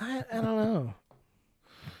 I don't know.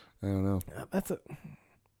 I don't know.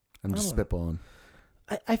 I'm just spitballing.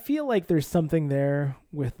 I feel like there's something there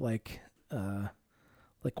with like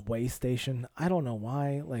Way Station. I don't know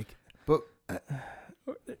why. Like, But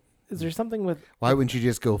is there something with? why wouldn't you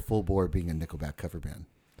just go full bore being a Nickelback cover band?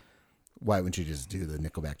 Why wouldn't you just do the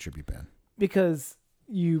Nickelback tribute band? Because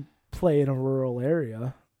you play in a rural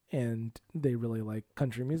area and they really like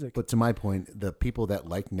country music. But to my point, the people that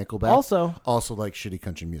like Nickelback also like shitty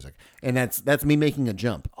country music, and that's me making a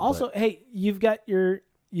jump. Also, hey, you've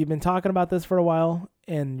been talking about this for a while,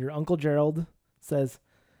 and your Uncle Gerald says,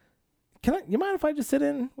 you mind if I just sit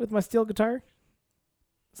in with my steel guitar?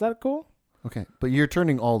 Is that cool? Okay, but you're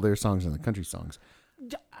turning all their songs into country songs.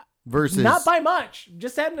 Versus Not by much.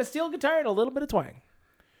 Just having a steel guitar and a little bit of twang.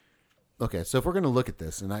 Okay, so if we're going to look at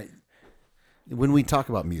this, and when we talk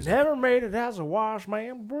about music, Never made it as a wash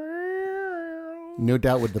man. no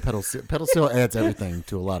doubt with the pedal steel adds everything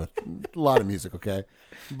to a lot of music. Okay,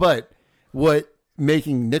 but what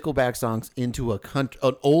making Nickelback songs into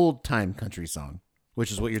an old time country song,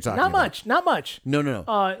 which is what you're talking about. Not much. No.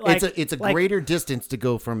 It's a greater distance to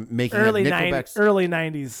go from making early Nickelback early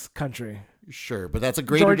 90s country. Sure, but that's a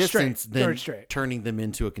greater George distance Strait. than George Strait. turning them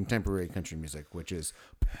into a contemporary country music, which is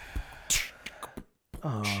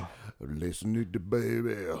listen to the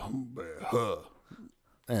baby,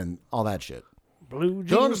 and all that shit. Blue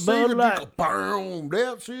Gonna jeans, sing Bud a Light. dickle, bam,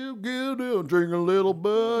 that's you good, drink a little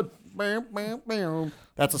bud, bam, bam, bam.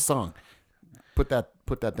 That's a song. Put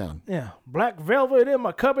that down. Yeah, black velvet in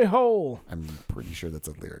my cubby hole. I'm pretty sure that's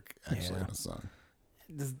a lyric actually in a song.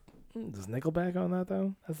 Does Nickelback on that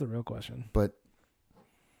though? That's the real question. But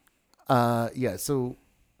yeah, so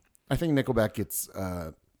I think Nickelback gets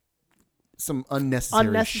some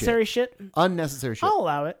unnecessary shit. Unnecessary shit. I'll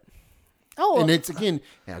allow it. And it's again,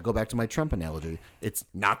 go back to my Trump analogy. It's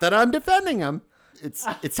not that I'm defending him. It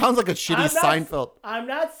sounds like a shitty Seinfeld. I'm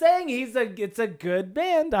not saying it's a good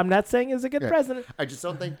band. I'm not saying he's a good president. I just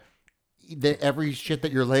don't think that every shit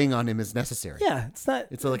that you're laying on him is necessary. Yeah, it's not.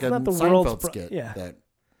 It's like not a the Seinfeld skit that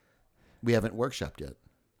we haven't workshopped yet.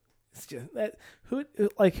 It's just that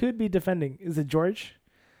who'd be defending? Is it George?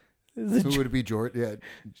 Who would it be, George? Yeah.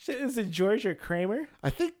 Is it George or Kramer? I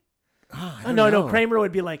think. No. Kramer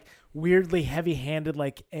would be like weirdly heavy-handed,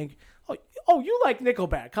 like, oh, you like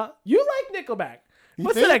Nickelback, huh? You like Nickelback.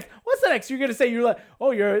 What's the next? You're gonna say you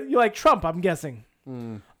like Trump? I'm guessing.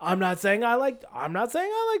 I'm not saying I like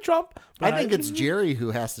Trump. But I think it's Jerry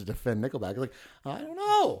who has to defend Nickelback. Like, I don't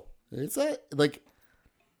know. It's like.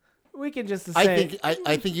 We can just say.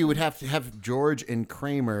 I think you would have to have George and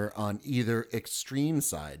Kramer on either extreme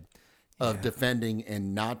side of defending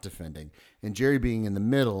and not defending, and Jerry being in the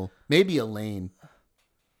middle. Maybe Elaine.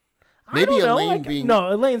 Maybe Elaine being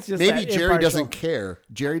Elaine's just maybe Jerry impartial. doesn't care.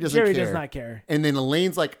 Jerry does not care, and then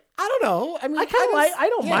Elaine's like, I don't know. I mean, I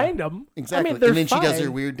don't mind them. Exactly. I mean, and then fine. she does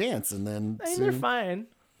her weird dance, and then they're fine.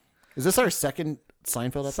 Is this our second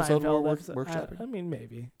Seinfeld episode we're workshopping? I mean,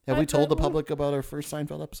 maybe. Have we told the public about our first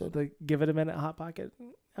Seinfeld episode? Like, give it a minute, Hot Pocket.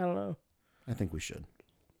 I don't know. I think we should.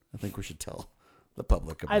 I think we should tell the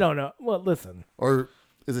public about it. I don't know. Well, listen. Or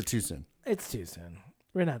is it too soon? It's too soon.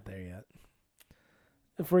 We're not there yet.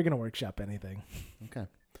 If we're gonna workshop anything, okay,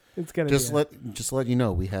 it's gonna just let you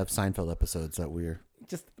know we have Seinfeld episodes that we're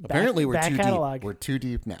apparently we're too deep. We're too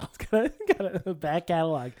deep now. Got a back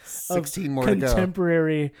catalog. 16 more to go.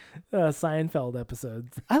 Contemporary Seinfeld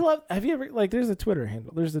episodes. I love. Have you ever there's a Twitter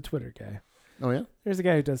handle. There's a Twitter guy. Oh yeah. There's a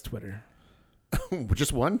guy who does Twitter.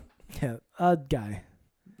 Just one? Yeah, a guy.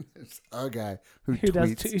 It's a guy who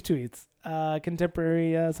tweets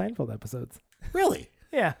contemporary Seinfeld episodes. Really?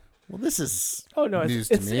 Yeah. Well, this is news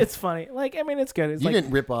to me. It's funny. Like, I mean, it's good. It's you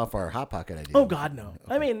didn't rip off our Hot Pocket idea. Oh God, no.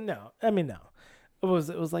 Okay. I mean, no. It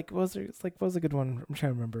was like what was a good one? I'm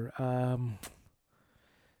trying to remember.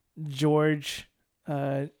 George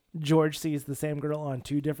sees the same girl on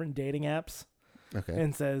 2 different dating apps. Okay.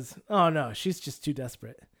 And says, "Oh no, she's just too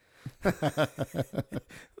desperate."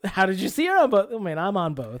 How did you see her on both? I mean, I'm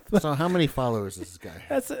on both. So how many followers does this guy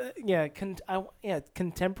have? That's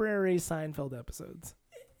contemporary Seinfeld episodes.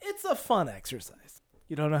 It's a fun exercise.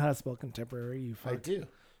 You don't know how to spell contemporary, you fuck. I do.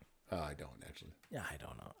 Oh, I don't actually. Yeah, I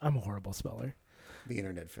don't know. I'm a horrible speller. The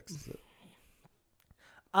internet fixes it.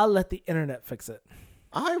 I'll let the internet fix it.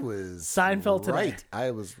 I was Seinfeld right. today. I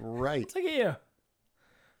was right. Look at you.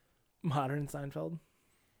 Modern Seinfeld.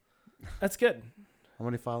 That's good. How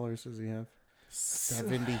many followers does he have?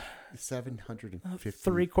 750.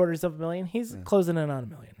 750,000. He's closing in on 1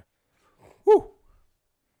 million. Woo!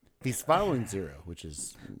 He's following 0, which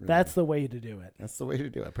is... Really, That's the way to do it. That's the way to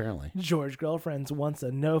do it, apparently. George Girlfriends wants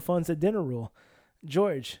a no phones at dinner rule.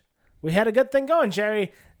 George, we had a good thing going,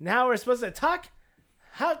 Jerry. Now we're supposed to talk?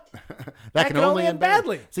 How? that can only end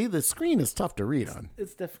badly. See, the screen is tough to read on.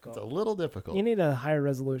 It's difficult. It's a little difficult. You need a higher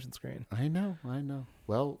resolution screen. I know.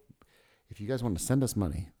 Well, if you guys want to send us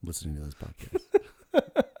money listening to this podcast.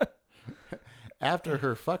 After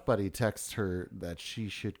her fuck buddy texts her that she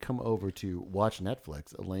should come over to watch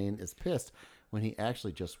Netflix, Elaine is pissed when he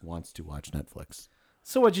actually just wants to watch Netflix.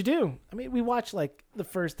 So what'd you do? I mean, we watched like the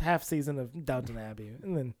first half season of Downton Abbey,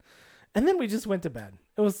 and then we just went to bed.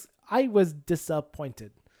 I was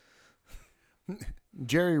disappointed.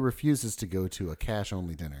 Jerry refuses to go to a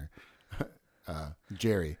cash-only dinner.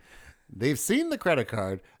 Jerry, they've seen the credit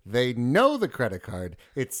card. They know the credit card.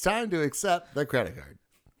 It's time to accept the credit card.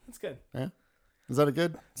 That's good. Yeah? Is that a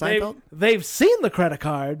good Seinfeld? They've seen the credit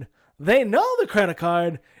card. They know the credit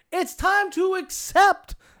card. It's time to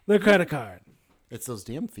accept the credit card. It's those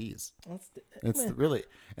damn fees. It's Really,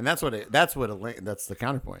 and that's the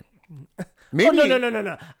counterpoint. Maybe. Oh,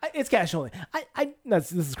 no. It's cash only.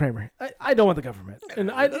 This is Kramer. I don't want the government.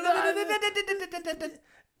 And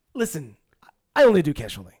listen, I only do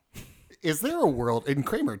cash only. Is there a world, and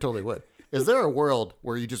Kramer totally would, is there a world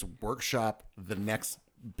where you just workshop the next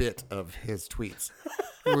bit of his tweets?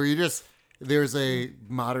 Where there's a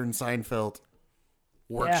modern Seinfeld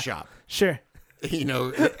workshop. Yeah,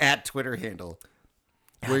 sure. At Twitter handle.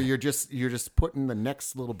 Where you're just putting the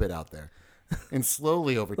next little bit out there. And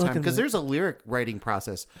slowly over time, because there's a lyric writing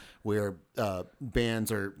process where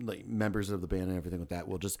bands or like members of the band and everything like that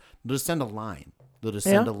will just send a line. They'll just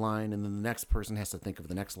send a line, and then the next person has to think of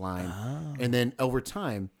the next line, and then over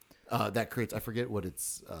time, that creates. I forget what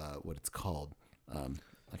it's called.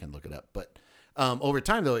 I can look it up, but over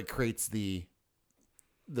time though, it creates the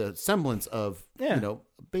semblance of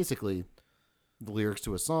basically the lyrics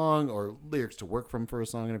to a song or lyrics to work from for a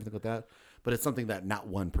song and everything like that. But it's something that not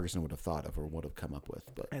one person would have thought of or would have come up with.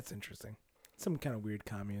 But that's interesting. Some kind of weird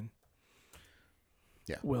commune.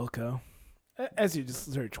 Yeah. Wilco. As you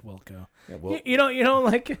just search Wilco. Yeah, you don't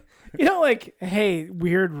like, hey,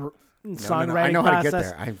 weird songwriting no, I know process. How to get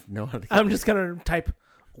there. I know how to get I'm just going to type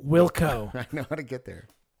Wilco. I know how to get there.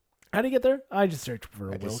 How do you get there? I just search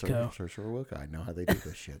for a Wilco. Search for a Wilco. I know how they do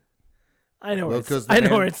this shit. I know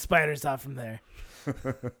where it spiders off from there.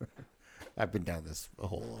 I've been down this a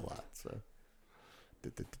whole lot, so.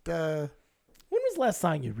 When was the last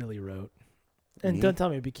song you really wrote? And don't tell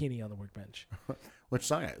me Bikini on the Workbench. Which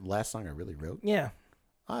song? Last song I really wrote? Yeah.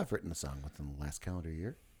 I've written a song within the last calendar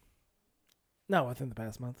year. No, within the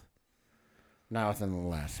past month. Not within the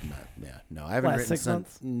last month. Yeah. No, I haven't written 6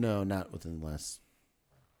 months? No, not within the last.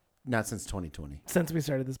 Not since 2020. Since we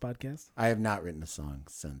started this podcast? I have not written a song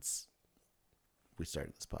since we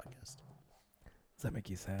started this podcast. Does that make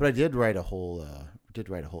you sad? But I did write a whole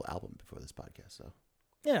album before this podcast, so.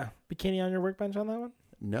 Yeah. Bikini on your Workbench on that one?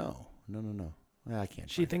 No. I can't.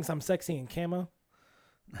 She thinks I'm sexy in camo.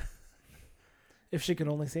 If she could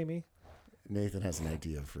only see me. Nathan has an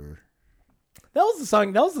idea for. That was the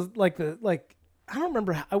song. That was I don't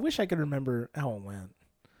remember. I wish I could remember how it went.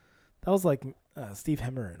 That was like Steve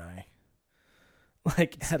Hemmer and I.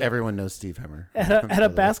 Everyone knows Steve Hemmer. At a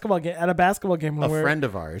basketball game. At a basketball game. A friend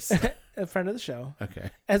of ours. A friend of the show.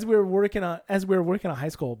 Okay. As we were working a high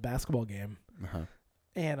school basketball game. Uh-huh.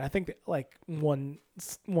 And I think that one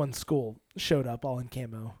school showed up all in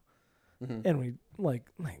camo. Mm-hmm. And we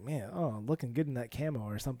man, looking good in that camo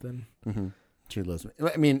or something. Mm-hmm. She loves me.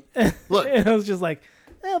 I mean, look. And I was just like,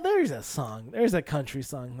 there's a song. There's a country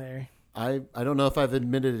song there. I don't know if I've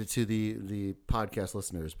admitted it to the podcast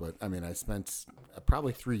listeners, but I mean, I spent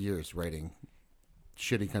probably 3 years writing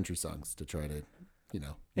shitty country songs to try to,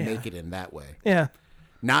 make it in that way. Yeah.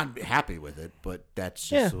 Not happy with it, but that's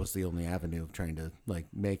just was the only avenue of trying to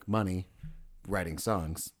make money writing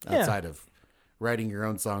songs outside of writing your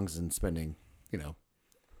own songs and spending,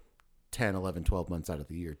 10, 11, 12 months out of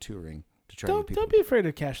the year touring to try to get people. Don't be afraid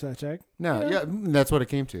to cash that check. No, that's what it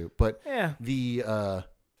came to. But yeah.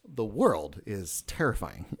 The world is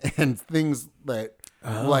terrifying, and things that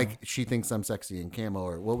she thinks I'm sexy in camo,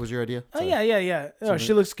 or what was your idea? Oh, yeah. Oh,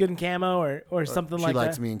 she looks good in camo, or something like that. She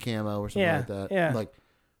likes me in camo, or something like that. Yeah.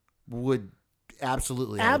 Would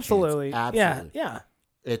absolutely. Yeah.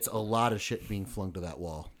 It's a lot of shit being flung to that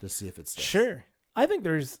wall to see if it sticks. Sure. I think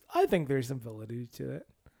there's some validity to it.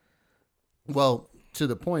 Well, to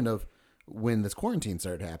the point of when this quarantine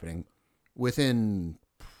started happening, within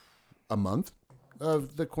a month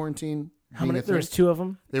of the quarantine. How many? There was 2 of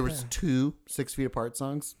them. There was 2 6 Feet Apart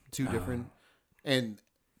songs, 2 different, and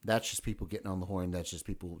that's just people getting on the horn. That's just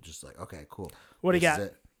people just like, okay, cool. What do you got? Is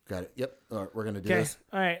it. Got it. Yep. All right, we're gonna do Okay. this.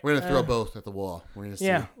 All right. We're gonna throw both at the wall. We're gonna see.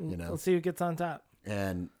 Yeah. You know, Let's see who gets on top.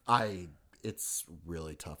 and it's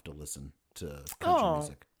really tough to listen to country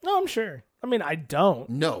music. No, I'm sure. I mean, I don't.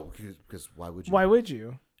 No, because why would you? Why would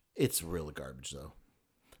you? It's really garbage though.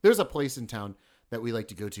 There's a place in town that we like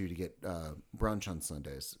to go to get brunch on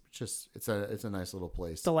Sundays. It's a nice little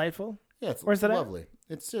place. Delightful. Yeah, it's Where's that at? lovely.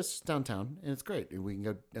 It's just downtown and it's great. And we can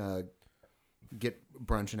go get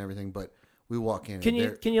brunch and everything. But we walk in. Can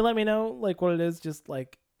you let me know like what it is? Just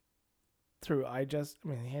like through hand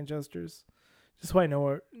gestures, just so I know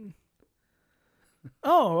where.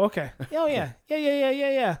 Oh, okay. Oh, yeah.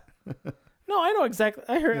 Yeah. No, I know exactly.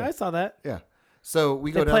 I saw that. Yeah. So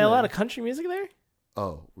we They go down play a there. lot of country music there?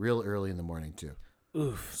 Oh, real early in the morning too.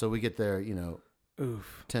 Oof. So we get there,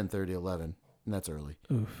 Oof. 10:30, 11, and that's early.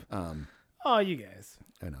 Oof. Um, Oh, you guys.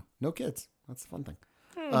 I know. No kids. That's the fun thing.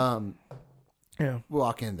 Yeah. We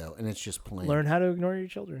walk in though, and it's just plain. Learn how to ignore your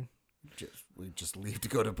children. We just leave to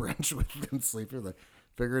go to brunch with them. Sleep. Like,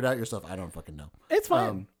 figure it out yourself. I don't fucking know. It's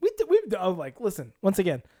fine. We've listen, once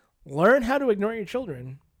again, learn how to ignore your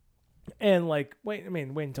children and wait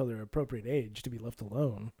until they're appropriate age to be left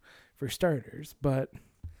alone for starters. But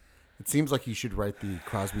It seems like you should write the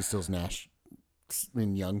Crosby, Stills, Nash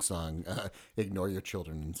and Young song, Ignore Your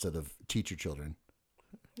Children instead of Teach Your Children.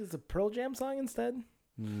 is a Pearl Jam song instead?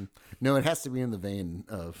 No, it has to be in the vein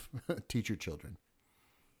of Teach Your Children.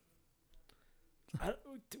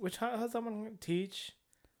 How's someone going to teach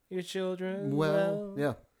your children? Well,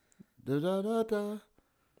 yeah. Da, da, da, da.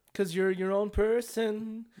 Because you're your own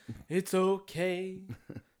person. It's okay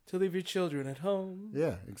to leave your children at home.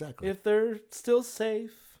 Yeah, exactly. If they're still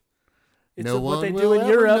safe. It's no what one they will do in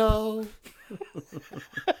ever Europe. know.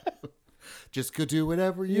 Just go do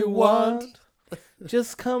whatever you You want.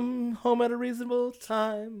 Just come home at a reasonable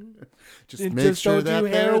time. Just And make just sure don't that do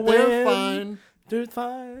they're heroin. fine. They're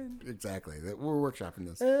fine. Exactly. We're workshopping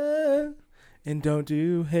this. And don't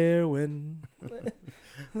do heroin.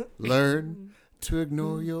 Learn to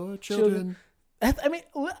ignore your children. I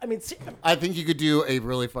mean, I think you could do a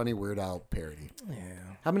really funny Weird Al parody. yeah.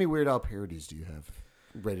 How many Weird Al parodies do you have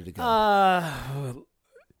ready to go?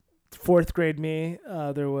 Fourth grade me.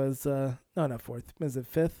 There was no, not fourth. Was it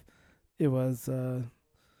fifth? It was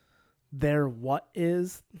there. What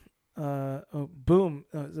is? Boom.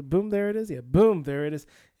 Is it boom? There it is. Yeah. Boom. There it is.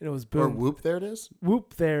 And it was boom. Or whoop, there it is?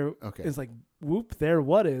 Whoop. There. Okay. It's like whoop. There.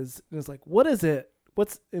 What is? And it's like what is it?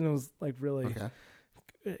 What's? And it was like really. Okay.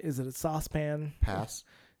 Is it a saucepan? Pass.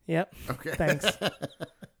 Yep. Okay. Thanks.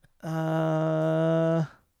 I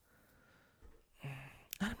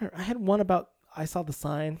don't remember. I had one about I saw the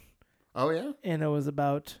sign. Oh, yeah? And it was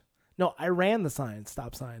about I ran the sign,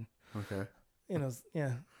 stop sign. Okay. And it was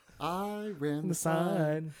I ran the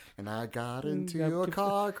sign. and I got into a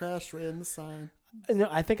car crash, ran the sign. No,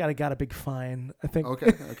 I think I got a big fine. I think.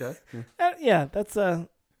 Okay. Yeah, that's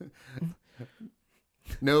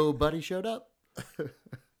Nobody showed up.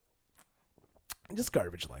 just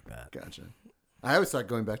garbage like that. Gotcha. I always thought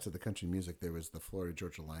going back to the country music, there was the Florida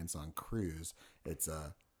Georgia Line song "Cruise." It's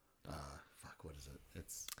what is it?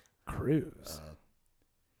 It's Cruise.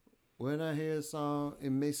 when I hear a song,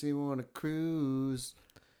 it makes me want to cruise.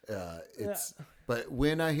 But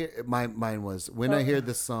when I hear mine was when I hear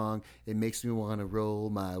the song, it makes me want to roll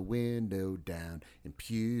my window down and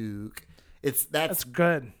puke. That's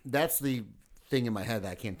good. That's the thing in my head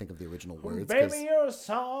that I can't think of the original words. Baby, you're a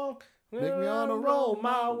song. Make me wanna roll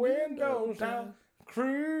my windows down.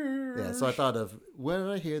 Cruise. Yeah, so I thought of when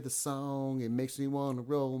I hear the song, it makes me want to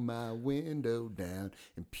roll my window down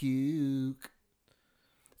and puke.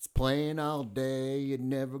 It's playing all day, it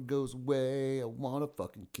never goes away. I want to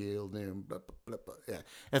fucking kill them. Blah, blah, blah, blah. Yeah,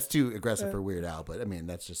 that's too aggressive for Weird Al, but I mean,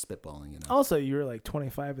 that's just spitballing, Also, you were like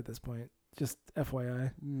 25 at this point. Just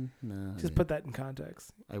FYI. No, Just put that in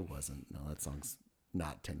context. I wasn't. No, that song's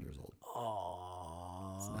not 10 years old.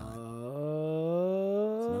 Aww. It's not.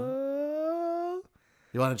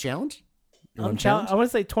 You want a challenge? You want a challenge? I want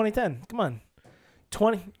to say 2010. Come on.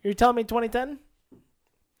 You're telling me 2010?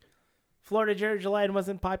 Florida Georgia Line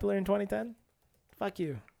wasn't popular in 2010? Fuck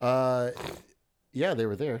you. Yeah, they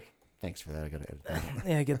were there. Thanks for that. I gotta edit that.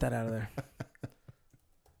 Yeah, get that out of there.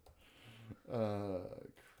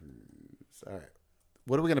 Cruise. All right.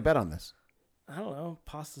 What are we gonna bet on this? I don't know.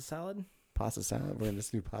 Pasta salad? Pasta salad. We're gonna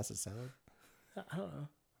just do pasta salad. I don't know.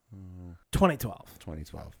 2012.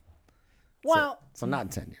 2012. Well, so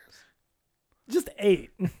not 10 years. just 8.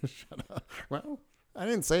 Shut up. Well, I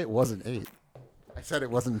didn't say it wasn't 8. I said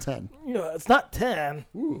it wasn't 10. It's not 10.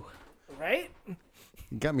 Ooh. Right?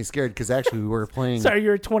 You got me scared because actually we were playing. Sorry,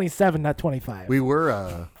 you're 27, not 25. We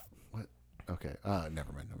were. What? Okay.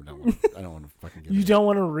 Never mind. No, I don't want to fucking get You it. don't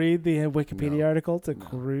want to read the Wikipedia No. article to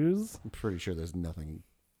cruise? I'm pretty sure there's nothing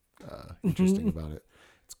interesting about it.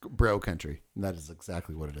 It's bro country. And that is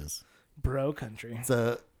exactly what it is. Bro country. It's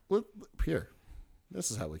here. This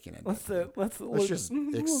is how we can end Let's it. let's Just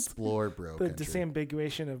explore bro the country.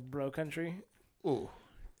 disambiguation of bro country. Ooh,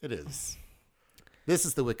 it is. This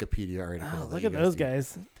is the Wikipedia article. Oh, that look you at those see.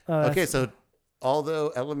 guys. Okay, so although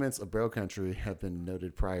elements of bro country have been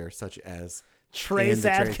noted prior, such as Trace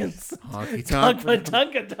Adkins. Honky Dunk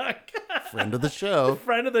Tonk, Dunk. friend of the show.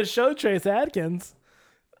 Friend of the show, Trace Adkins.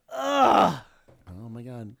 Ugh. Oh my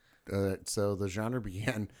god! So the genre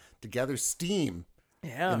began to gather steam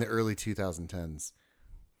Yeah. in the early 2010s.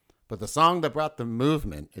 But the song that brought the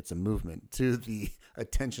movement, it's a movement, to the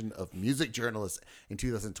attention of music journalists in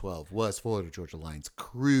 2012 was Florida Georgia Line's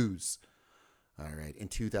Cruise. All right. In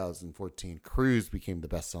 2014, Cruise became the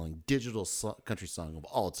best-selling digital country song of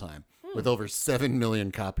all time with over 7 million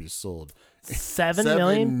copies sold. 7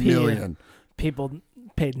 million people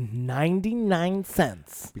paid 99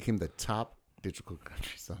 cents. Became the top digital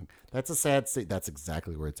country song. That's a sad state. That's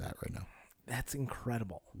exactly where it's at right now. That's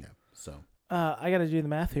incredible. Yeah. So... I got to do the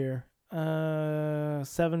math here.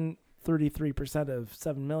 33% of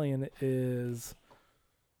 7 million is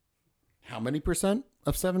how many percent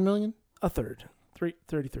of 7 million? a third.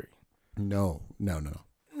 33. No. No,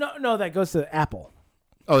 that goes to Apple.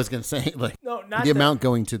 I was going to say, like, No, not the amount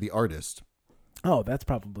going to the artist. Oh, that's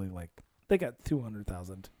probably like they got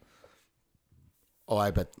 200,000. Oh,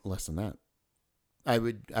 I bet less than that. I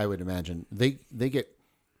would imagine they get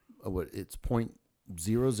what it's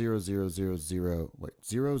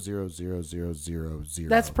 0.0000000.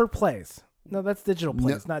 That's per plays. No, that's digital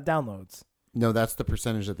plays, not downloads. No, that's the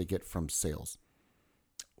percentage that they get from sales.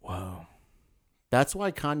 Whoa. That's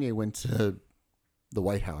why Kanye went to the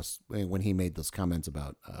White House when he made those comments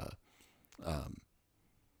about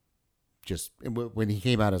just when he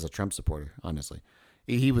came out as a Trump supporter. Honestly,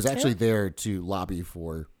 he was actually there to lobby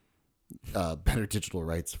for better digital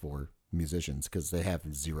rights for musicians because they have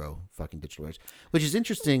zero fucking digital rights, which is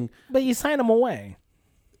interesting. But you sign them away.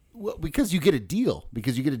 Well, because you get a deal,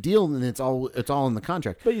 and it's all in the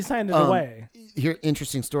contract. But you signed it away. Here,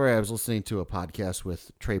 interesting story. I was listening to a podcast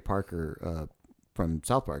with Trey Parker from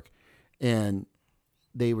South Park, and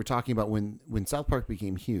they were talking about when South Park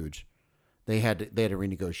became huge, they had a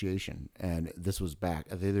renegotiation, and this was back.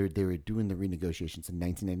 They were doing the renegotiations in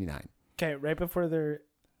 1999. Okay, right before the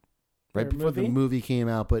movie came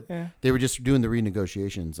out, but they were just doing the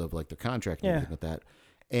renegotiations of like the contract and everything like that.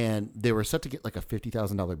 And they were set to get like a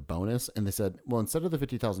 $50,000 bonus. And they said, well, instead of the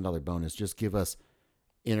 $50,000 bonus, just give us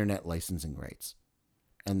internet licensing rights.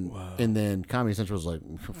 And then Comedy Central was like,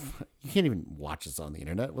 you can't even watch this on the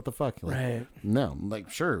internet. What the fuck? Like, right. No. I'm like,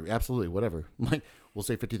 sure, absolutely, whatever. Like, we'll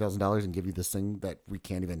say $50,000 and give you this thing that we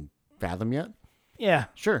can't even fathom yet. Yeah.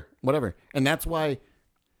 Sure, whatever. And that's why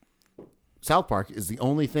South Park is the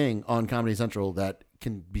only thing on Comedy Central that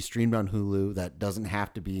can be streamed on Hulu that doesn't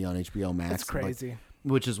have to be on HBO Max. That's crazy. Like,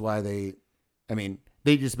 which is why they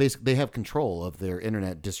just basically they have control of their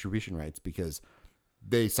internet distribution rights because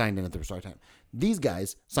they signed in at the start time. These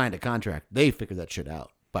guys signed a contract. They figured that shit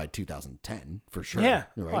out by 2010 for sure. Yeah,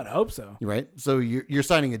 right? I'd hope so. Right? So you're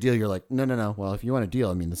signing a deal. You're like, no. Well, if you want a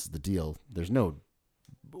deal, this is the deal. There's no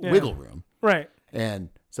wiggle room. Right. And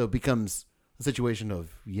so it becomes a situation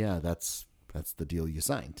of, that's the deal you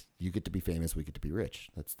signed. You get to be famous. We get to be rich.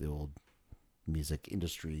 That's the old music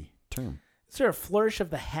industry term. Is there a flourish of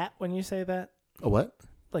the hat when you say that? A what?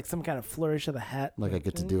 Like some kind of flourish of the hat? Like I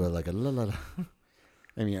get to do it like a la la la.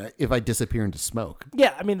 If I disappear into smoke.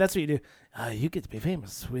 Yeah, that's what you do. You get to be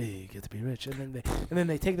famous. We get to be rich. And then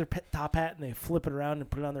they take their top hat and they flip it around and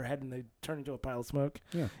put it on their head and they turn into a pile of smoke.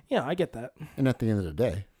 Yeah. Yeah, I get that. And at the end of the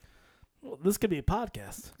day. Well, this could be a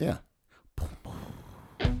podcast. Yeah.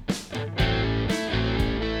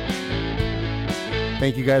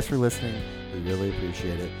 Thank you guys for listening. We really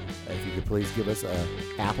appreciate it. If you could please give us a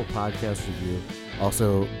Apple Podcast review.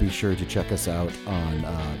 Also, be sure to check us out on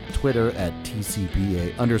Twitter at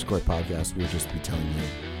TCBA_podcast. We'll just be telling you,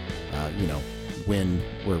 when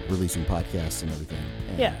we're releasing podcasts and everything.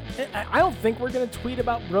 And I don't think we're going to tweet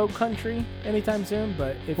about Bro Country anytime soon,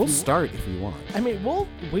 but we'll start if we want.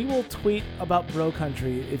 We will tweet about Bro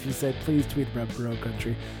Country if you said, please tweet about Bro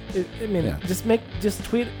Country. Just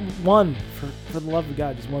tweet one for the love of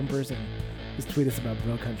God, just one person. Just tweet us about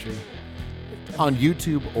Bro Country. On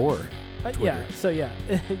YouTube or Twitter.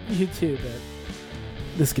 YouTube.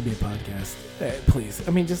 This could be a podcast. Please.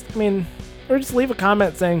 or just leave a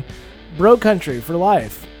comment saying, "Bro country for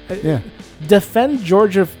life." Yeah. Defend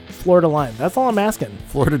Georgia-Florida line. That's all I'm asking.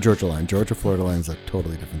 Florida-Georgia line. Georgia-Florida line is a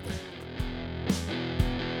totally different thing.